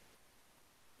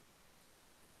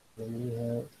 then we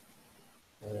have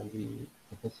the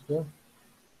capacitor,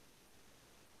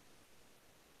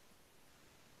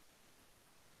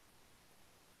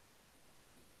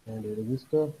 and a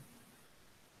resistor,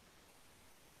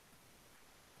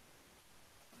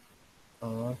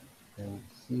 R and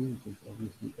C, which is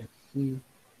obviously XC,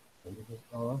 and this is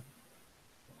R.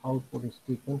 Output is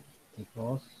taken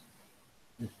across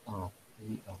this R,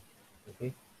 VR.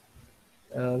 Okay.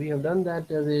 We have done that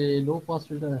as a low pass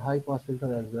filter and high pass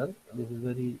filter as well. This is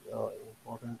very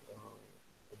important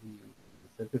the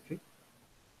circuitry.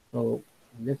 So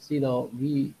let's see now.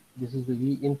 This is the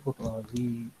V input or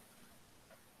V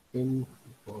in,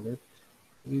 call it.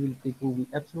 We will taking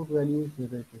the absolute values,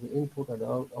 whether it is the input or the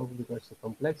output, because it's a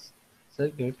complex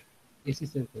circuit, AC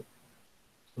circuit.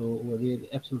 So over here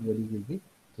the absolute value will be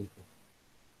taken.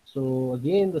 So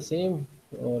again the same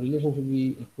relationship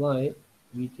we apply.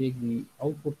 We take the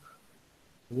output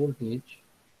voltage,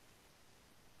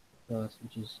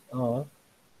 which is R,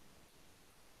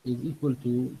 is equal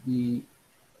to the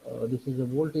this is a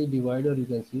voltage divider. You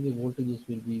can see the voltages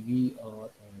will be VR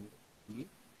and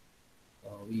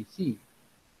VC.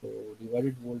 So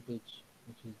divided voltage,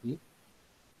 which is the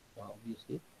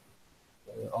obviously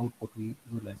output we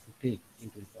would like to take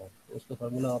into account. तो उसका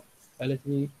formula आप पहले से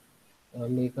भी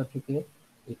हमने कर चुके हैं.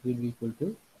 It will be equal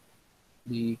to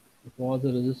the was a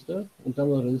resistor in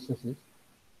terms of resistances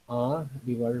R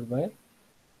divided by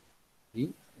the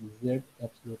Z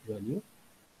absolute value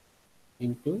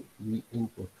into the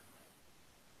input.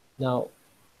 Now,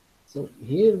 so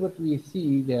here what we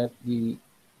see that the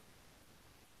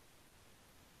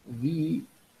V,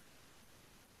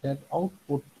 that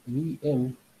output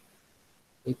Vm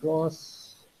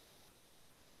across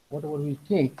whatever we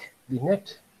take, the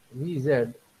net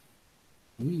Vz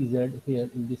here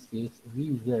in this case,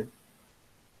 Vz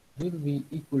will be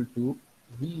equal to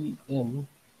Vm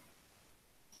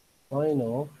sine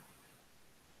of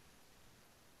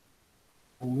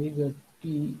omega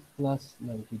t plus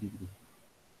 90 degree.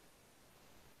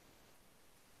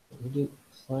 It is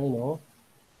sine of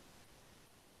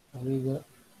omega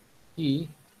t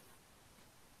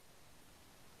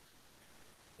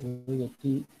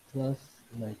plus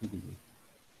 90 degree.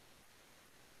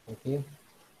 Okay.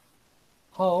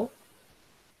 How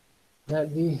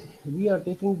that we are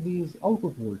taking these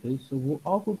output voltage. So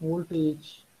output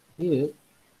voltage here,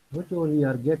 whichever we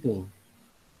are getting,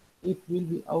 it will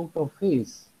be out of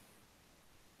phase,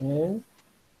 and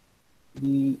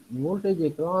the voltage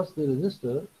across the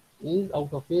resistor is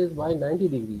out of phase by 90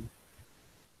 degree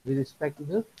with respect to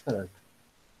the current,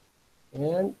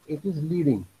 and it is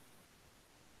leading.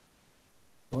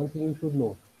 One thing you should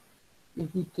know,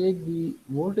 if we take the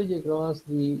voltage across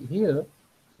the here,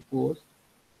 suppose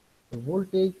the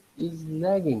voltage is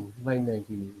lagging by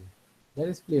 90 degree. That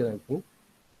is clear, I think.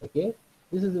 Okay,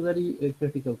 this is a very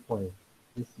critical point.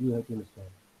 This you have to understand.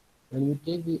 When you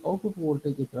take the output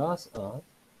voltage across R,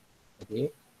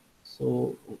 okay,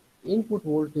 so input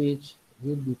voltage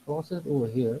will be processed over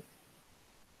here,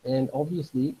 and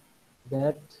obviously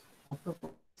that after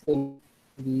processing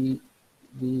the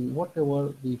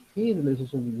whatever the phase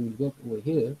relationship we will get over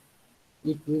here,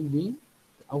 it will be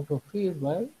out of phase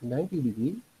by 90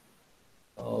 degree.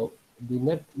 The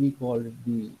net we call it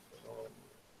the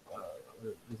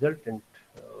resultant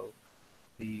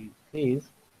the phase,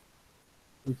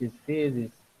 which is phase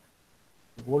is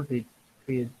voltage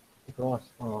phase across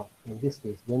in this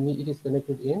case when it is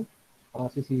connected in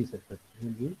RC series circuit,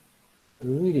 will be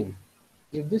reading.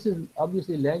 If this is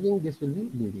obviously lagging, this will be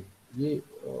leading. ये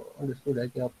understood है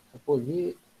कि आप suppose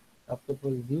ये आपका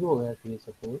suppose zero है, फिर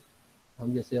suppose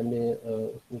हम जैसे हमने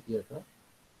उसमें किया था,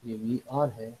 ये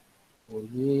VR है और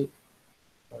ये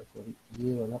सॉरी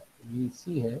ये वाला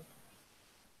VC है,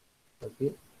 ओके,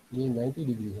 ये 90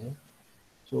 डिग्री है.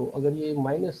 तो अगर ये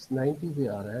 -90 पे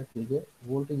आ रहा है, ठीक है,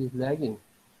 वोल्टेज इज लैगिंग,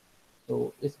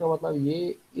 तो इसका मतलब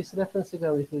ये इस रेफरेंस से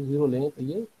अगर इसमें जीरो लें तो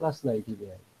ये +90 पे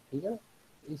आएगा, ठीक है ना.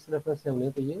 इस रेफरेंस से हम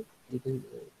लें तो ये it is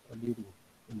leading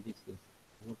in this case,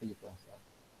 voltage पास आ.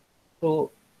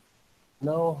 तो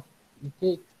now you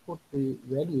take put the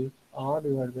values R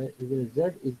divided by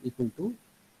Z is equal to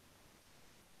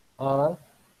R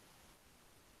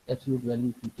absolute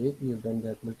value. If you take, we have done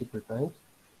that multiple times,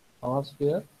 R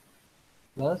square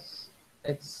plus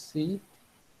XC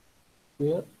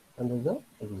square under the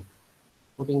root,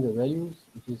 putting the values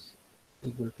which is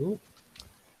equal to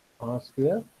R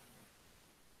square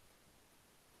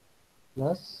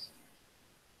plus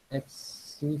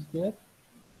xc square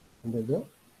under the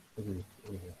root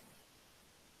over here.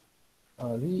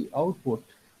 The output,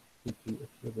 if you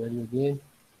value again,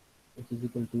 it is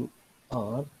equal to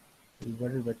r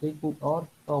divided by taking r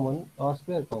common, r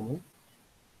square common,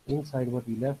 inside what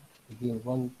we left, again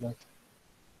 1 plus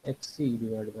xc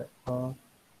divided by r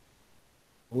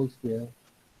whole square,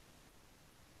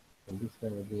 and this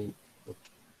time again put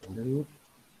under root.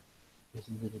 This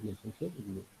is the relationship.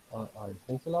 R is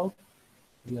cancel out.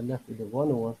 We are left with the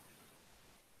 1 over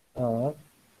r,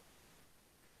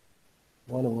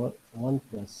 1 over 1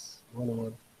 plus 1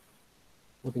 over,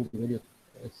 putting the value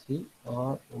of c,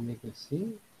 r omega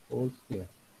c whole square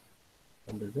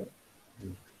under the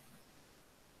root.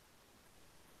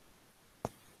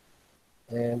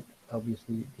 And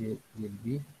obviously there will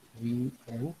be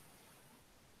Vn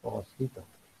cos theta,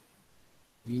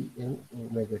 Vn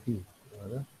omega t,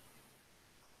 rather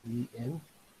Vn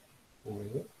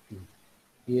omega t.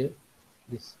 Here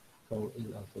this term is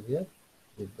also there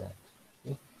with that.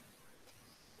 Okay?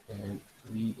 And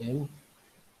Vn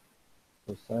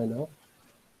cosine of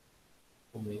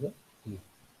omega t.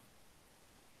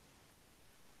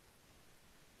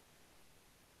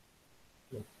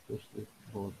 Let's push this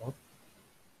board up.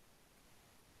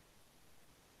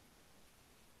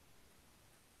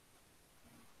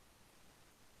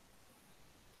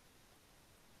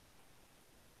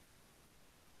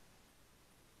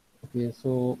 Okay,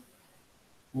 so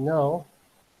now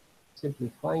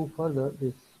simplifying further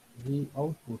this V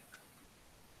output,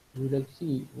 we will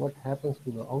see what happens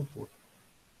to the output.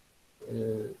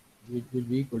 It will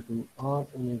be equal to R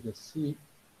omega C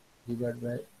divided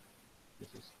by,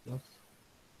 this is plus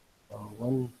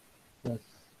 1 plus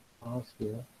R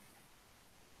square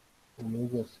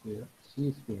omega square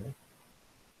C square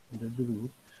under the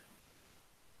root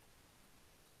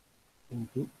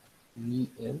into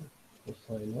Vn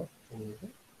cosine of omega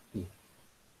t.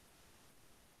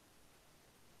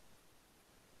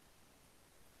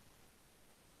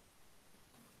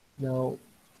 Now,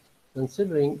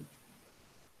 considering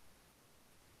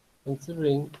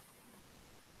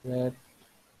that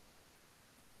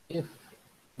if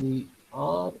the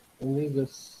R omega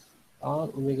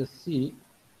C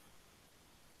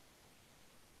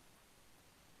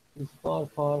is far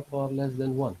less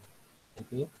than 1,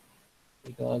 okay,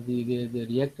 because the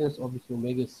reactance of this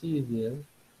omega C is there,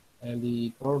 and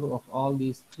the product of all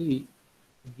these three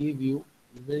give you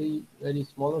very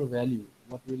smaller value.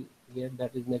 What we'll get,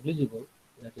 that is negligible,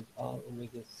 that is R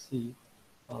omega C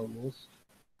almost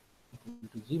equal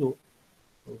to 0.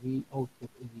 So V output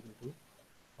is equal to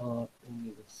R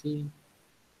omega C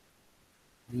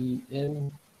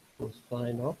Vn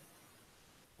cosine of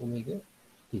omega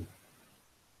t.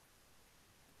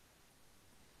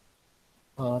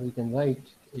 Or we can write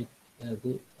it as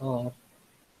a R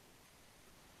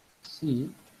C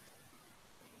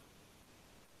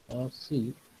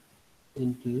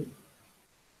into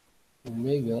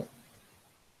omega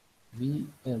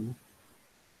Vm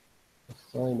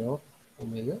cosine of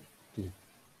omega t.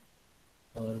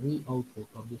 Or V output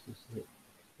of this is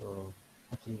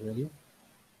actually value.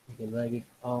 You can write it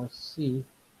Rc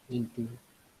into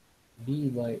d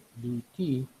by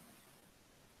dt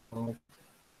of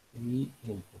V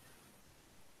input.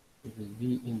 It is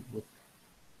V input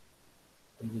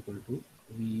is equal to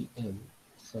Vm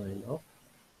sine of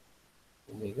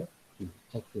omega t,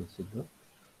 actual signal.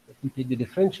 If we take the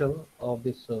differential of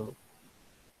this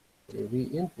V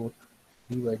input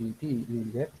d by dt, we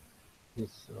will get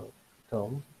this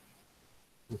term,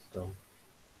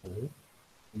 okay?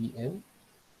 Vm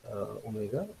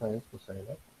omega times cosine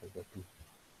of omega t.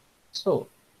 So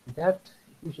that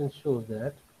equation shows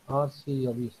that Rc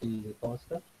obviously is a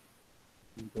constant.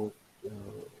 We don't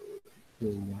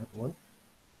doing that one.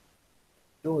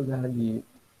 Shows that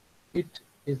it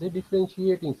is a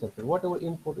differentiating circuit. Whatever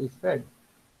input is fed,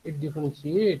 it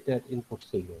differentiates that input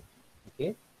signal.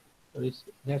 Okay, so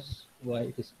that's why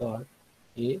it is called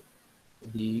the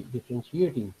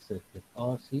differentiating circuit,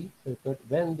 RC circuit.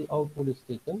 When the output is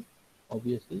taken,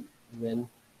 obviously when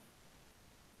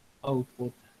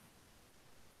output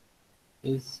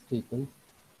is taken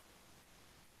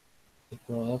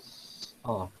across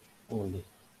R only,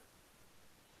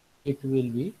 it will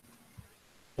be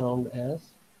termed as,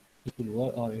 it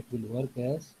will work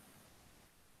as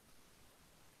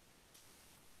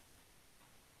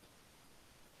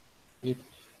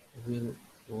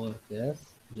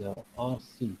the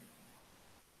RC.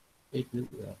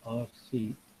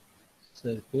 RC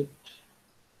circuit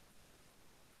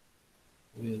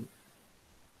will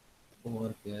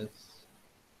work as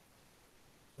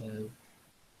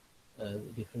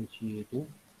differentiator,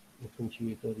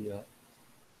 yeah,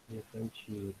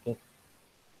 differentiator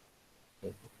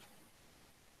circuit.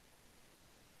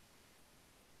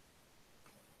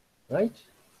 Right?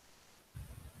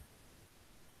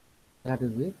 That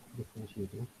is the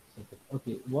differentiating circuit.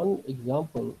 Okay, one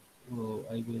example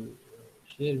I will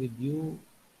share with you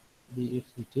its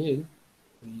detail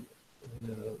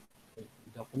the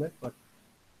document, but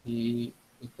the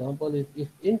example is if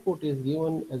input is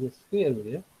given as a square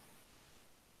wave,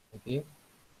 okay,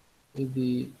 if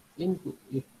the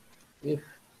if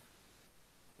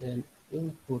an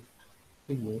input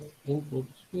signal, input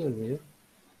square wave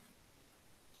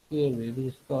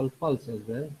is called pulse as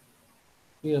well,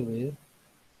 square wave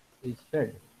is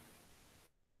fed,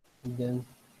 then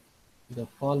the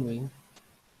following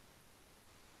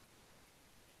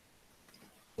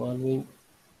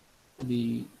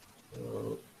the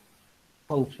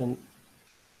function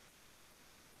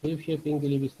wave shaping के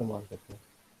लिए भी इस्तेमाल करते हैं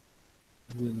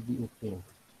will be obtained.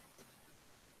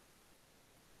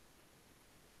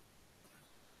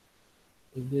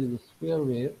 If there is a square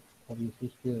wave, obviously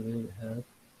square wave has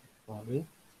following,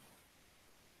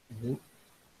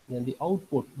 then the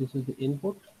output, this is the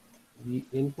input,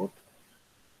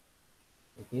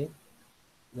 okay,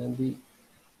 then the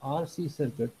RC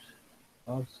circuit,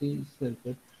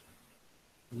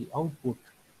 the output,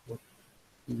 what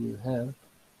you will have,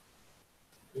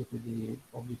 if the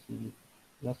obviously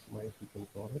plus minus you can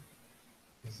call it,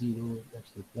 0,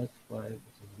 that's the plus 5,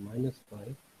 this is minus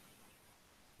 5,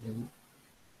 then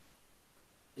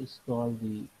it's called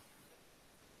the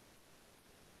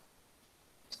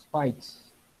spikes.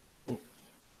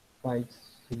 Spikes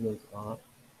signals are,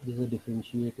 this is a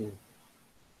differentiating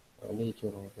nature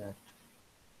of that.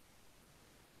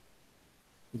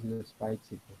 This is a spike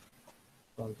signal,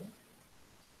 called the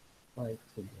spike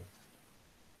signal.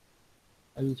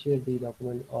 I will share the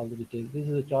document, all the details. This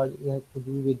is a charge that has to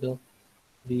do with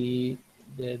the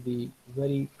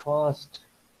very fast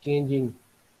changing,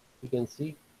 you can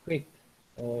see, quick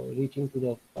reaching to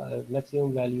the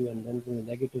maximum value and then to the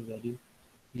negative value.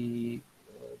 The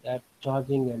that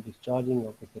charging and discharging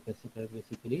of the capacitor,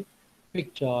 basically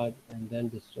quick charge and then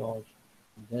discharge,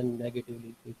 and then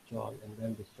negatively quick charge and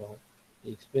then discharge.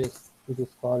 They express, this is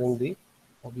calling the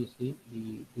obviously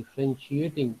the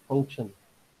differentiating function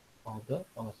of the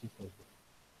RC circuit.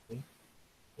 Okay,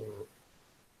 so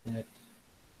that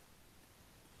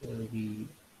we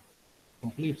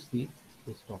completes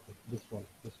this topic, this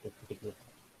particular topic.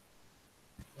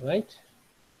 Right?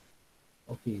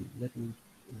 Okay, let me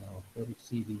now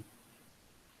see the.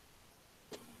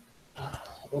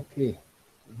 Okay,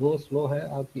 वो slow है,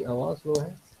 आपकी आवाज़ slow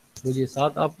है, मुझे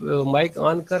साथ आप mic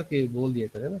on करके बोल दिया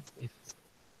करें ना if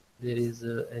there is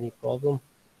any problem.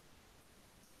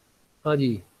 हाँ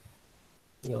जी,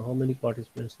 how many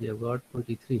participants we have got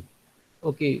 23.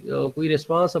 Okay, कोई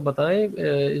रिस्पांस अब बताएं,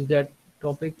 इज दैट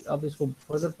टॉपिक, आप इसको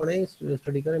फर्दर पढ़ें,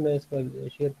 स्टडी करें, मैं इसका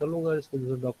शेयर कर लूँगा, इसको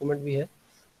जो डॉक्यूमेंट भी है,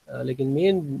 लेकिन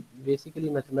मेन बेसिकली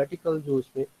मैथमेटिकल जो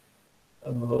इसमें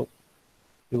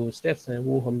जो स्टेप्स हैं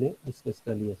वो हमने डिस्कस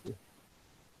कर लिया इसमें.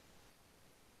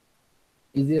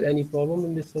 Is there any problem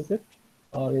in this subject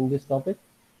or in this topic?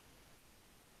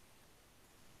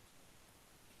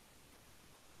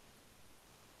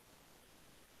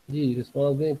 Ji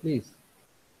response दें please.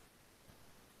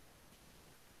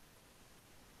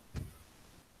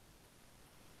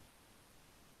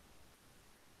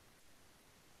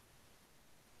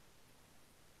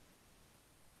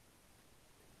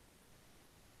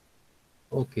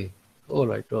 Okay, all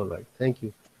right, thank you.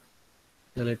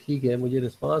 चलो ठीक है, मुझे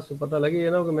रिस्पांस तो पता लगे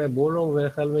ना कि मैं बोल रहा हूँ, मेरे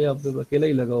ख्याल में आप तो अकेला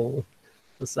ही लगा हूँ,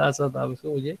 तो साथ साथ आप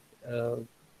इसको मुझे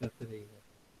करते रहिएगा.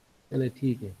 चले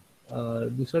ठीक है,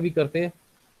 दूसरा भी करते हैं.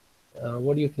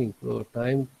 What do you think,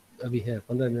 time अभी है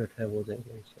 15 मिनट है, हो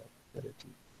जाएंगे इंशाल्लाह. चले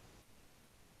ठीक.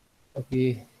 Okay,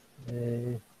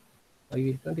 I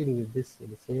will continue with this in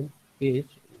the same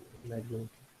page.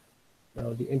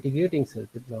 Now the integrating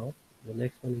circuit. Now the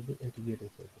next one is the integrating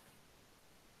circuit.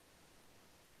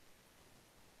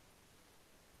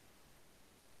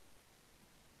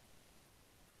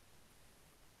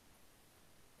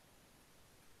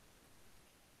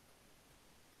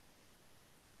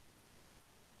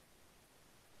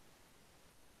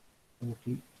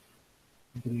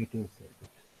 Integrating circuit.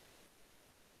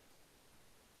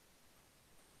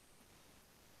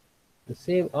 The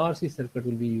same RC circuit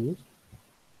will be used.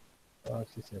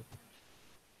 RC circuit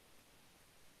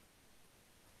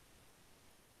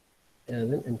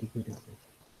as an integrating circuit.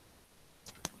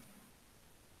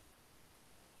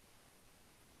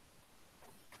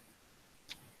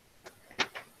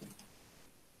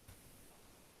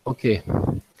 Okay,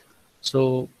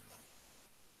 so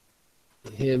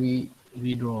here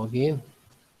we draw again.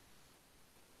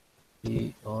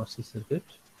 the RC circuit.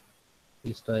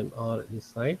 This time R is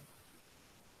side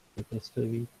capacitor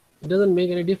V. It doesn't make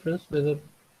any difference whether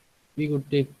we could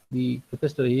take the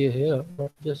capacitor here,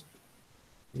 but just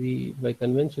we by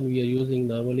convention we are using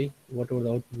normally whatever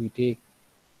the output we take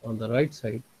on the right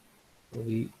side. So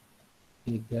we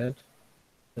take that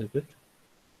circuit.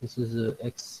 This is a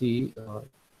XC or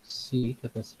C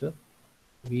capacitor.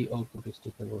 V output is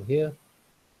taken over here.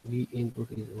 V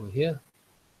input is over here.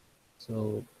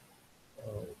 So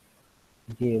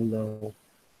again now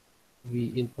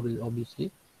V input is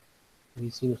obviously V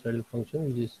sinusoidal function,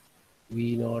 which is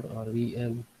V naught or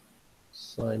Vm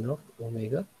sine of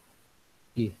omega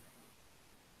t.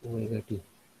 omega t.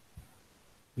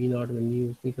 V naught when you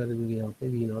उसकी कर देंगे यहाँ पे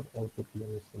V naught output में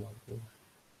इस्तेमाल करेंगे.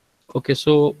 Okay,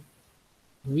 so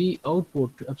V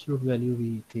output absolute value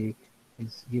we take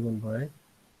is given by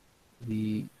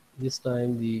the this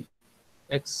time the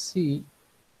XC,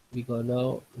 because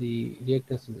now the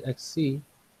reactance is XC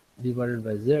divided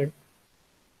by Z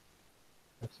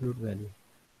absolute value.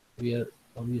 We are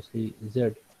obviously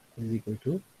Z is equal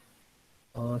to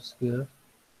R square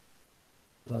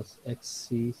plus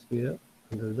XC square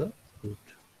under the root.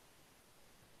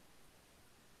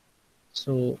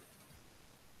 So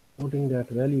putting that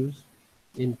values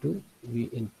into V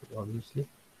input, obviously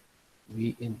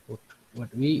V input,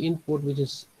 but V input which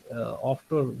is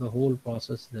after the whole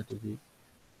process that is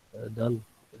done,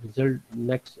 result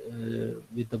next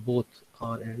with the both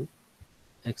R and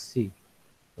XC.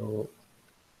 So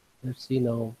let's see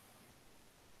now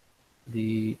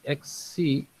the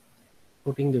XC,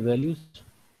 putting the values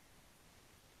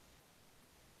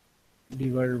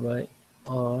divided by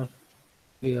R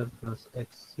square plus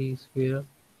XC square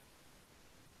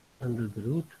under the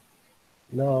root.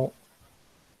 Now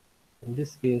in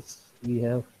this case we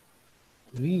have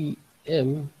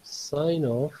Vm sine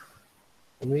of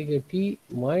omega t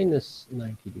minus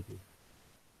 90 degree,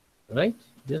 right?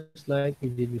 Just like we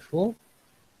did before.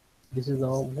 This is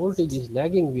now voltage is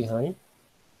lagging behind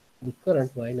the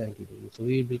current by 90 degrees. So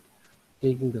we will be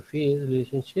taking the phase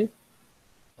relationship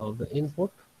of the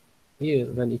input here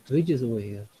when it reaches over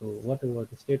here. So whatever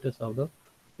the status of the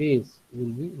phase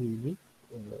will be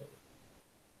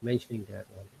mentioning that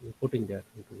one, we're putting that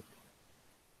into it.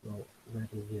 Now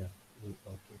that is here.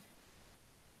 Okay.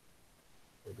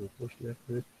 So we push that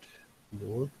with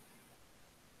board.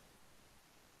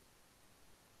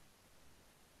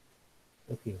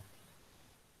 Okay.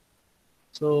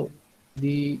 So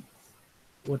the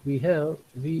what we have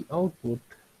V output,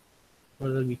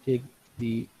 further we take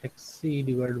the XC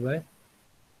divided by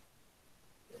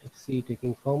XC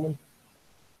taking common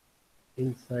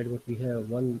inside what we have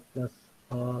 1 plus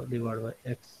R divided by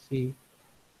XC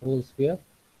whole square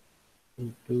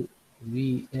into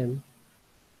Vm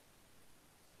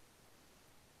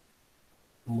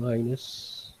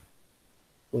minus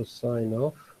cosine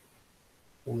of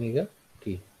omega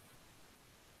t.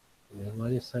 And the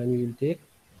minus sign we will take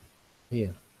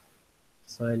here.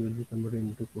 Sine will be converted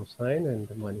into cosine and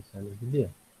the minus sign will be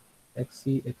there.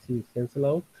 XC is cancel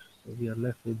out. So we are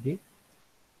left with the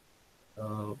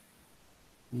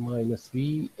minus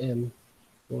Vm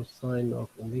cosine of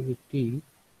omega t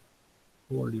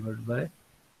whole divided by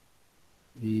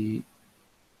the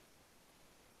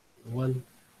 1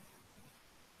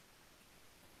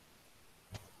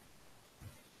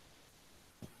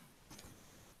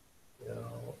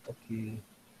 okay,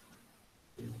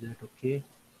 is that okay?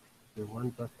 So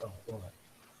 1 plus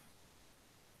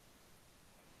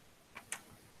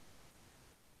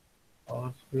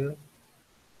R square.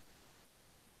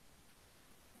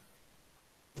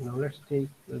 Now let's take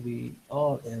the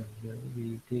R as well.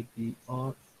 We take the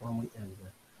R common as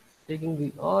well. Taking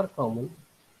the R common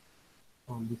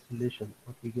from this relation,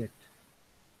 what we get?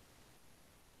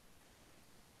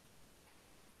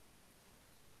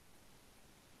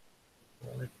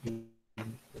 Let's see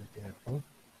that one.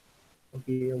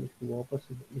 Okay, हम इसको वापस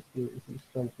इस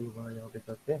term से वहाँ यहाँ पे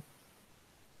करते हैं.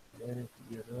 Then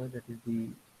that is the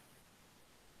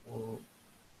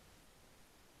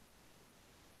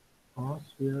R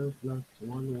square plus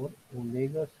 1 over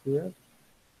omega square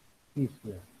t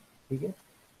square. ठीक है?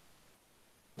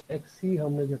 XC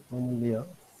हमने जब कॉमन लिया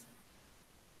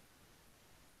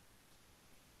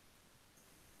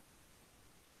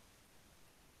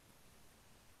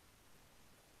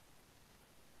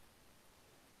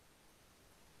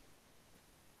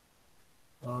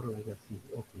R omega C.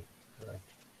 Okay, right.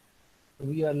 So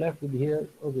we are left with here.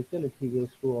 Okay, चलो ठीक है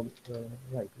इसको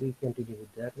right. We continue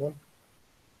with that one.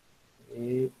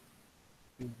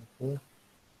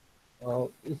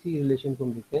 इसी रिलेशन को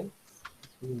हम लिखते हैं.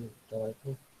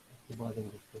 इसके बाद हम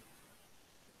लिखते हैं.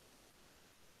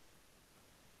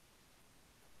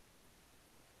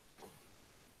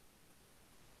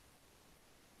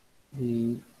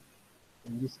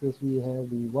 this case we have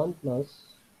the 1 plus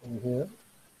over here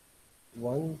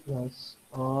 1 plus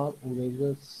r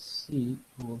omega c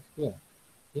whole square.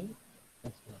 Okay,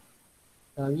 that's that.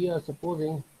 Now we are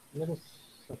supposing, let us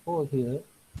suppose here,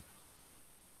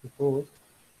 suppose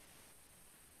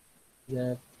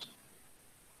that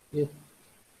if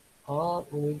r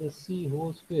omega c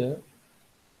whole square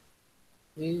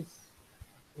is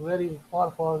very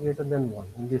far greater than 1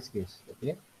 in this case.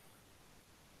 Okay,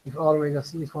 if r omega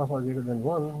c is far greater than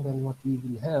 1, then what we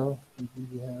will have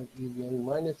is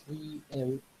minus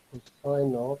Vm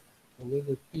cosine of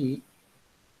omega t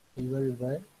divided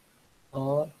by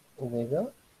r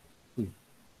omega c.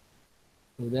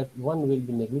 So that 1 will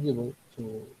be negligible. So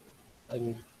I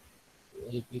mean,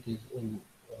 if it is in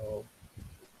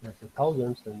let's say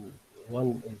thousands, then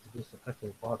 1 is just a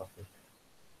fraction part of it.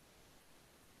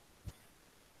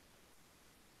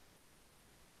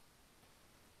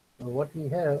 So what we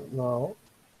have now,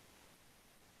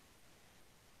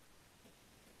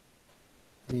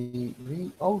 the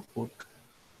V output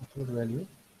value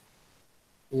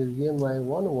is given by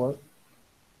 1 over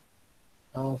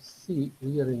C,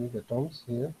 rearranging the terms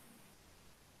here,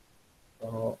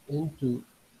 into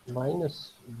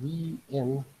minus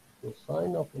Vm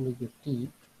cosine of omega t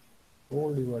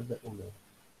whole divided by omega.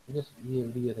 Just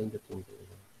rearrange the things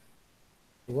over.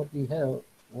 So what we have,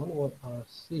 1 over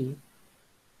Rc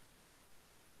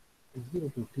is 0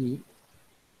 to t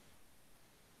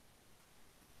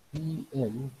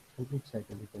Vm complete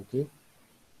cycle we can take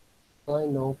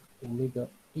sine of omega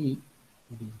t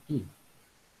dt.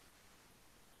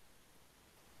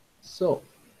 So,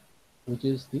 which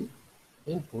is the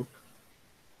input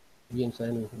Vm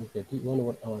sine of omega t 1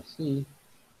 over Rc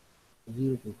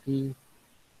 0 to t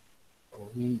or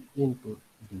V input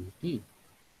dt.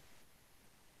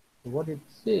 So what it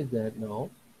says that now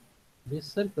this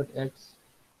circuit acts,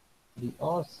 the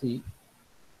RC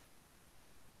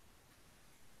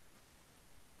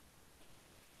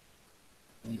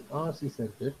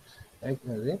circuit acts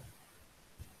as a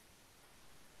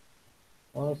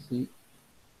RC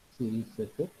series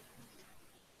circuit,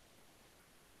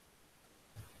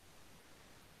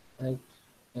 acts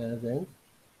as an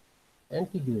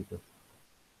integrator.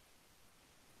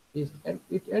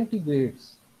 It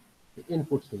integrates the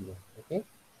input signal, okay?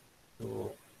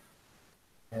 So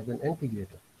as an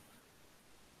integrator,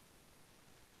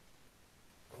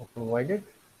 provided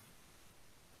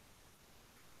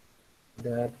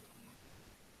that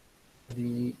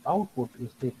the output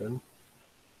is taken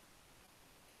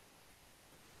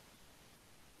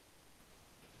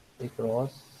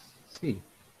across C.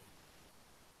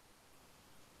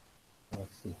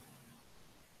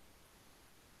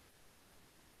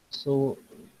 So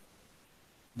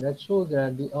that shows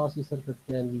that the RC circuit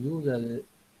can be used as a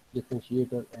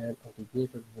differentiator and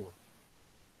integrator both.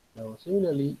 Now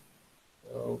similarly,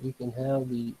 we can have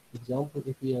the example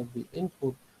if we have the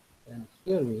input and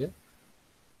square wave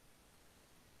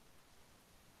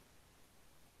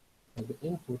as the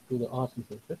input to the RC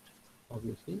circuit,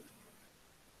 obviously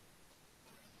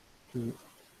to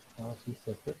RC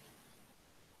circuit,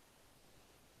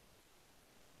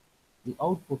 the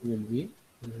output will be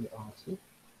RC.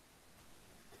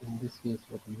 In this case,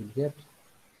 what we will get,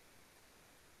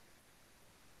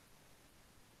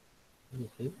 you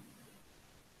see,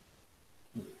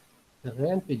 the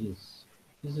rampages.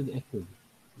 This is the equivalent.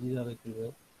 These are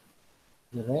equivalent.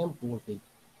 The ramp voltage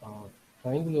are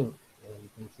triangular. You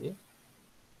can say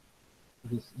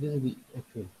this is the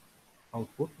actual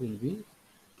output will be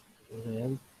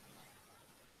ramp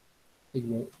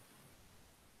signal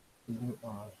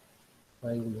R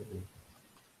triangular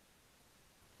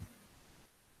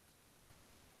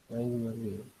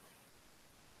wave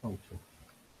function.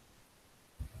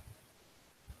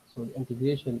 So the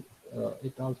integration,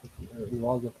 it also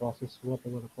involves the process.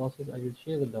 Whatever the process, I will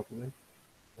share the document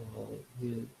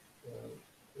here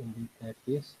in that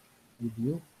case with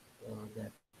you.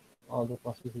 That all the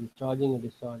processes in charging and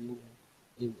discharging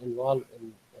is involved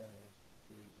in the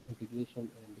integration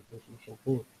and differentiation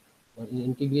code. But in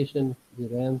integration, the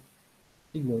ramp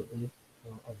signal is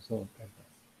absorbed at that.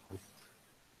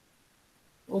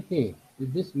 Okay,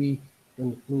 with this we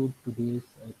conclude today's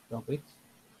topics.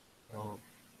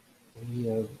 We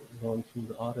have gone through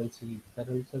the RLC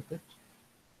parallel circuit,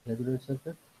 resonant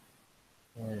circuit,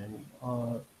 and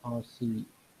RC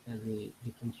as a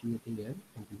differentiating and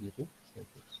integrating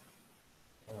circuits.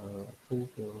 I think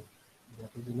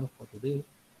that is enough for today.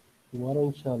 Tomorrow,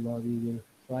 inshallah, we will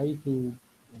try to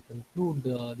conclude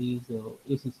these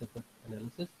AC circuit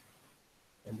analysis,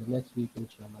 and the next week,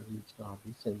 inshallah, we will start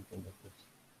with semiconductors.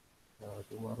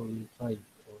 Tomorrow we will try,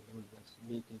 we will just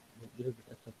make it a little bit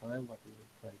extra time, but we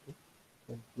will try to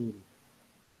conclude.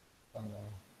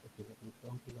 Okay, let me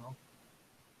come to now.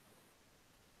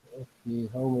 Okay,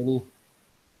 how many?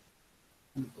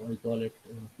 I call it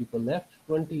people left.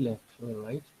 20 left. All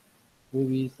right.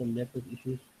 Maybe some network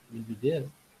issues will be there.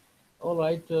 All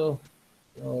right.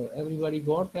 Everybody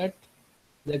got that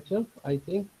lecture, I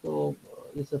think. So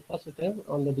it's the first attempt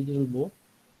on the digital board.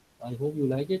 I hope you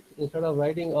like it. Instead of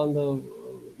writing on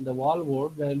the wall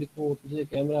board, मैं लिखूँ पीछे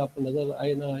camera आपको नजर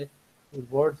आए ना आए,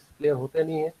 words clear होते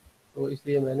नहीं है, तो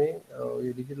इसलिए मैंने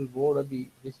ये डिजिटल बोर्ड अभी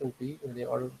रिसेंटली मैंने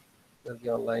ऑर्डर करके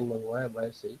ऑनलाइन मंगवाया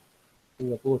बाहर से,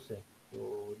 सिंगापुर से. So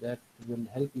that will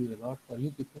help you a lot for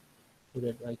you people, so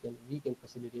that we can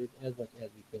facilitate as much as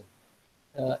we can.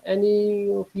 Any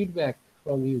feedback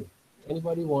from you?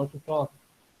 Anybody want to talk?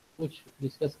 कुछ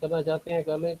discuss करना चाहते हैं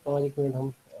कर लें, 5 मिनट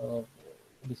हम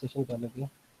discussion कर लेते हैं.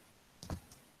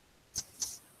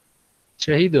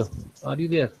 शहीद, आर यू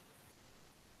देयर?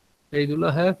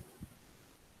 शहीदुल्लाह है?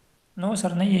 नो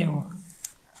सर, नहीं है वो.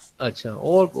 अच्छा,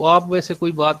 और आप वैसे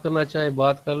कोई बात करना चाहें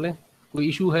बात कर लें. कोई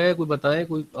इशू है, कोई बताएं,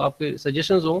 कोई आपके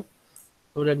सजेशंस हो,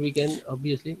 so that we can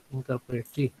obviously incorporate.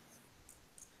 Ji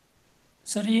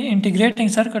sir, ये इंटीग्रेटिंग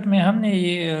सर्किट में हमने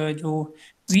ये जो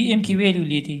VIM की वैल्यू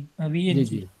ली थी, VIN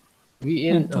जी की,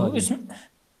 VIN, तो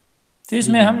जी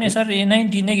इसमें जी हमने बिल्कुल. सर ये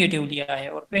 90 नेगेटिव लिया है,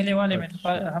 और पहले वाले में तो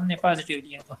अच्छा, हमने पॉजिटिव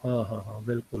लिया था. हाँ हाँ हाँ,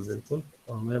 बिल्कुल बिल्कुल.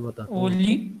 मैं बताता वो हूँ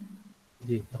आपको.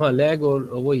 जी हाँ, लैग और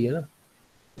वही है ना,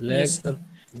 लैग यस कर.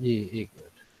 सर. जी एक मिनट.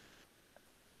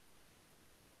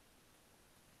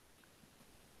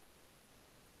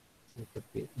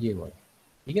 ये वाला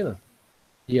ठीक है ना.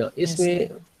 या यस इसमें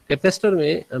सर. कैपेसिटर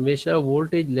में हमेशा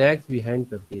वोल्टेज लैग्स बिहाइंड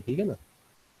करती है, ठीक है ना.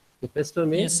 कैपेसिटर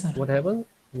में yes sir. What happen,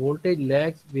 voltage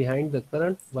lags behind the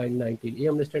current by 90. ये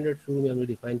हमने स्टैंडर्ड शुरू में हमने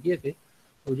डिफाइन किए थे.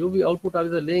 तो जो भी आउटपुट आप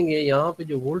इधर लेंगे, यहाँ पे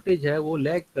जो वोल्टेज है वो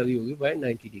लैग कर रही होगी बाय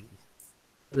 90 डिग्री.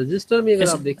 रजिस्टर में अगर यस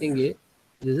आप देखेंगे,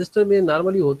 रजिस्टर में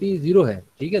नॉर्मली होती जीरो है,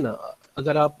 ठीक है ना.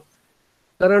 अगर आप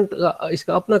करंट,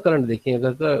 इसका अपना करंट देखें,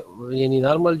 अगर यानी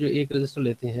नॉर्मल जो एक रजिस्टर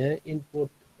लेते हैं इनपुट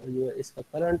जो है इसका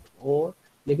करंट, और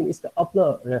लेकिन इसका अपना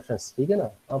रेफरेंस, ठीक है ना,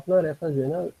 अपना रेफरेंस जो है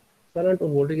ना करंट और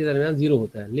वोल्टेज के दरमियान जीरो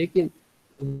होता है. लेकिन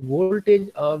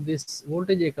voltage of this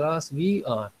voltage across we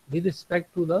are with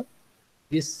respect to the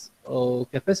this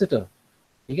capacitor,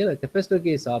 ठीक है ना. कैपेसिटर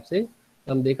के हिसाब से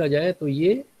हम देखा जाए तो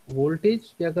ये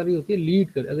वोल्टेज क्या कर रही होती है,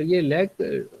 लीड कर. अगर ये लैग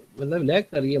मतलब लैग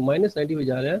कर रही है, -90 पे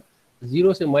जा रहा है,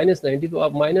 0 से -90, तो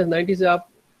आप -90 से आप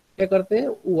क्या करते हैं,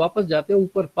 वापस जाते हैं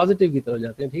ऊपर पॉजिटिव की तरफ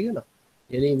जाते हैं, ठीक है ना.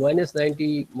 यानी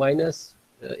 -90,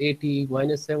 -80,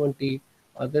 -70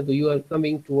 आते हैं, तो you are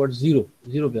coming towards zero,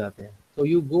 zero पे आते हैं. तो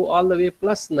you go all the way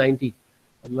 +90.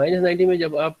 -90 में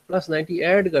जब आप +90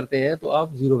 ऐड करते हैं तो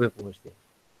आप जीरो पे पहुंचते हैं.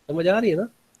 समझ आ रही है ना?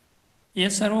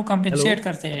 यस सर, वो हेलो, कंपेंसेट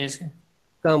करते हैं इसे.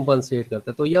 कंपनसेट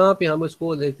करता है. तो यहाँ पे हम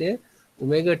इसको देते हैं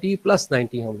ओमेगा टी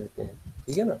 +90 हम लेते हैं,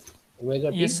 ठीक है ना. Omega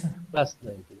T yes sir.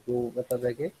 +90 जो मतलब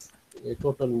है कि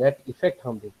टोटल नेट इफेक्ट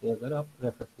हम देखते हैं अगर आप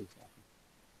रेफरेंस के हिसाब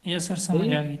यस सर, से. समझ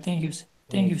सही आ गई. Thank you sir.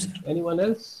 Thank you है. सर. Anyone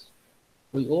else?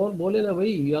 कोई और बोले ना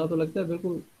भाई, यहाँ तो लगता है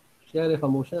बिल्कुल शहर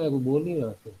खामोशा है, कोई बोल नहीं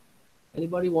रहा से.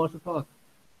 Anybody wants to talk?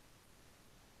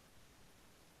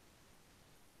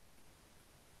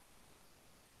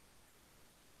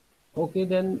 Okay,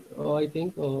 then I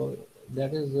think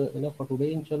that is enough for today.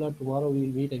 Inshallah, tomorrow we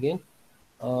will meet again.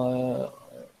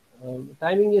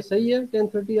 Timing ये सही है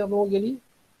 10:30 आप लोगों के लिए?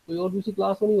 कोई और दूसरी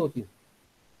क्लास तो नहीं होती?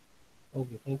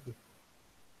 Okay,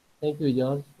 thank you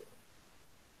Ijaz.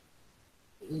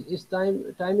 इस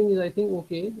timing is I think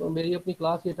okay. मेरी अपनी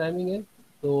क्लास की टाइमिंग है,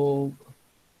 तो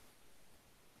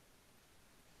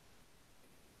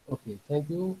okay,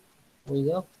 thank you.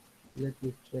 Let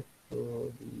me check the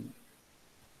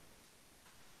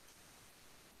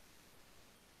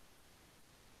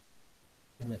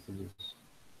messages.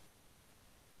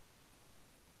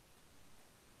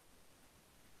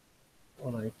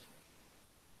 Alright,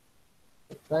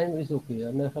 time is okay.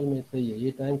 मेरे ख्याल में सही है,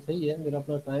 ये टाइम सही है, मेरा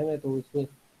अपना टाइम है, तो इसमें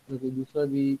अगर कोई दूसरा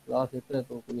भी क्लास लेता है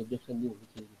तो कोई ऑब्जेक्शन नहीं होनी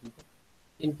चाहिए, ठीक है.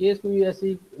 इन केस कोई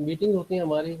ऐसी मीटिंग होती है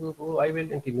हमारी, वो आई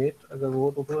विल इंटीमेट. अगर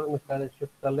वो तो फिर हम ख्याल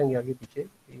शिफ्ट कर लेंगे आगे पीछे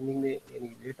इवनिंग में,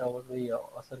 यानी लेट आवर्स में, या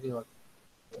असर के वक्त,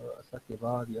 असर के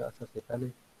बाद या असर से पहले,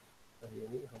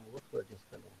 यानी हम वो उसको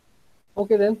एडजस्ट कर लेंगे.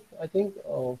 Okay then, I think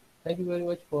thank you very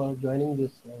much for joining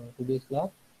this today's class.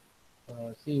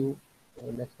 C you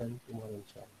next time tomorrow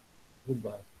inshallah.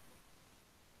 Goodbye.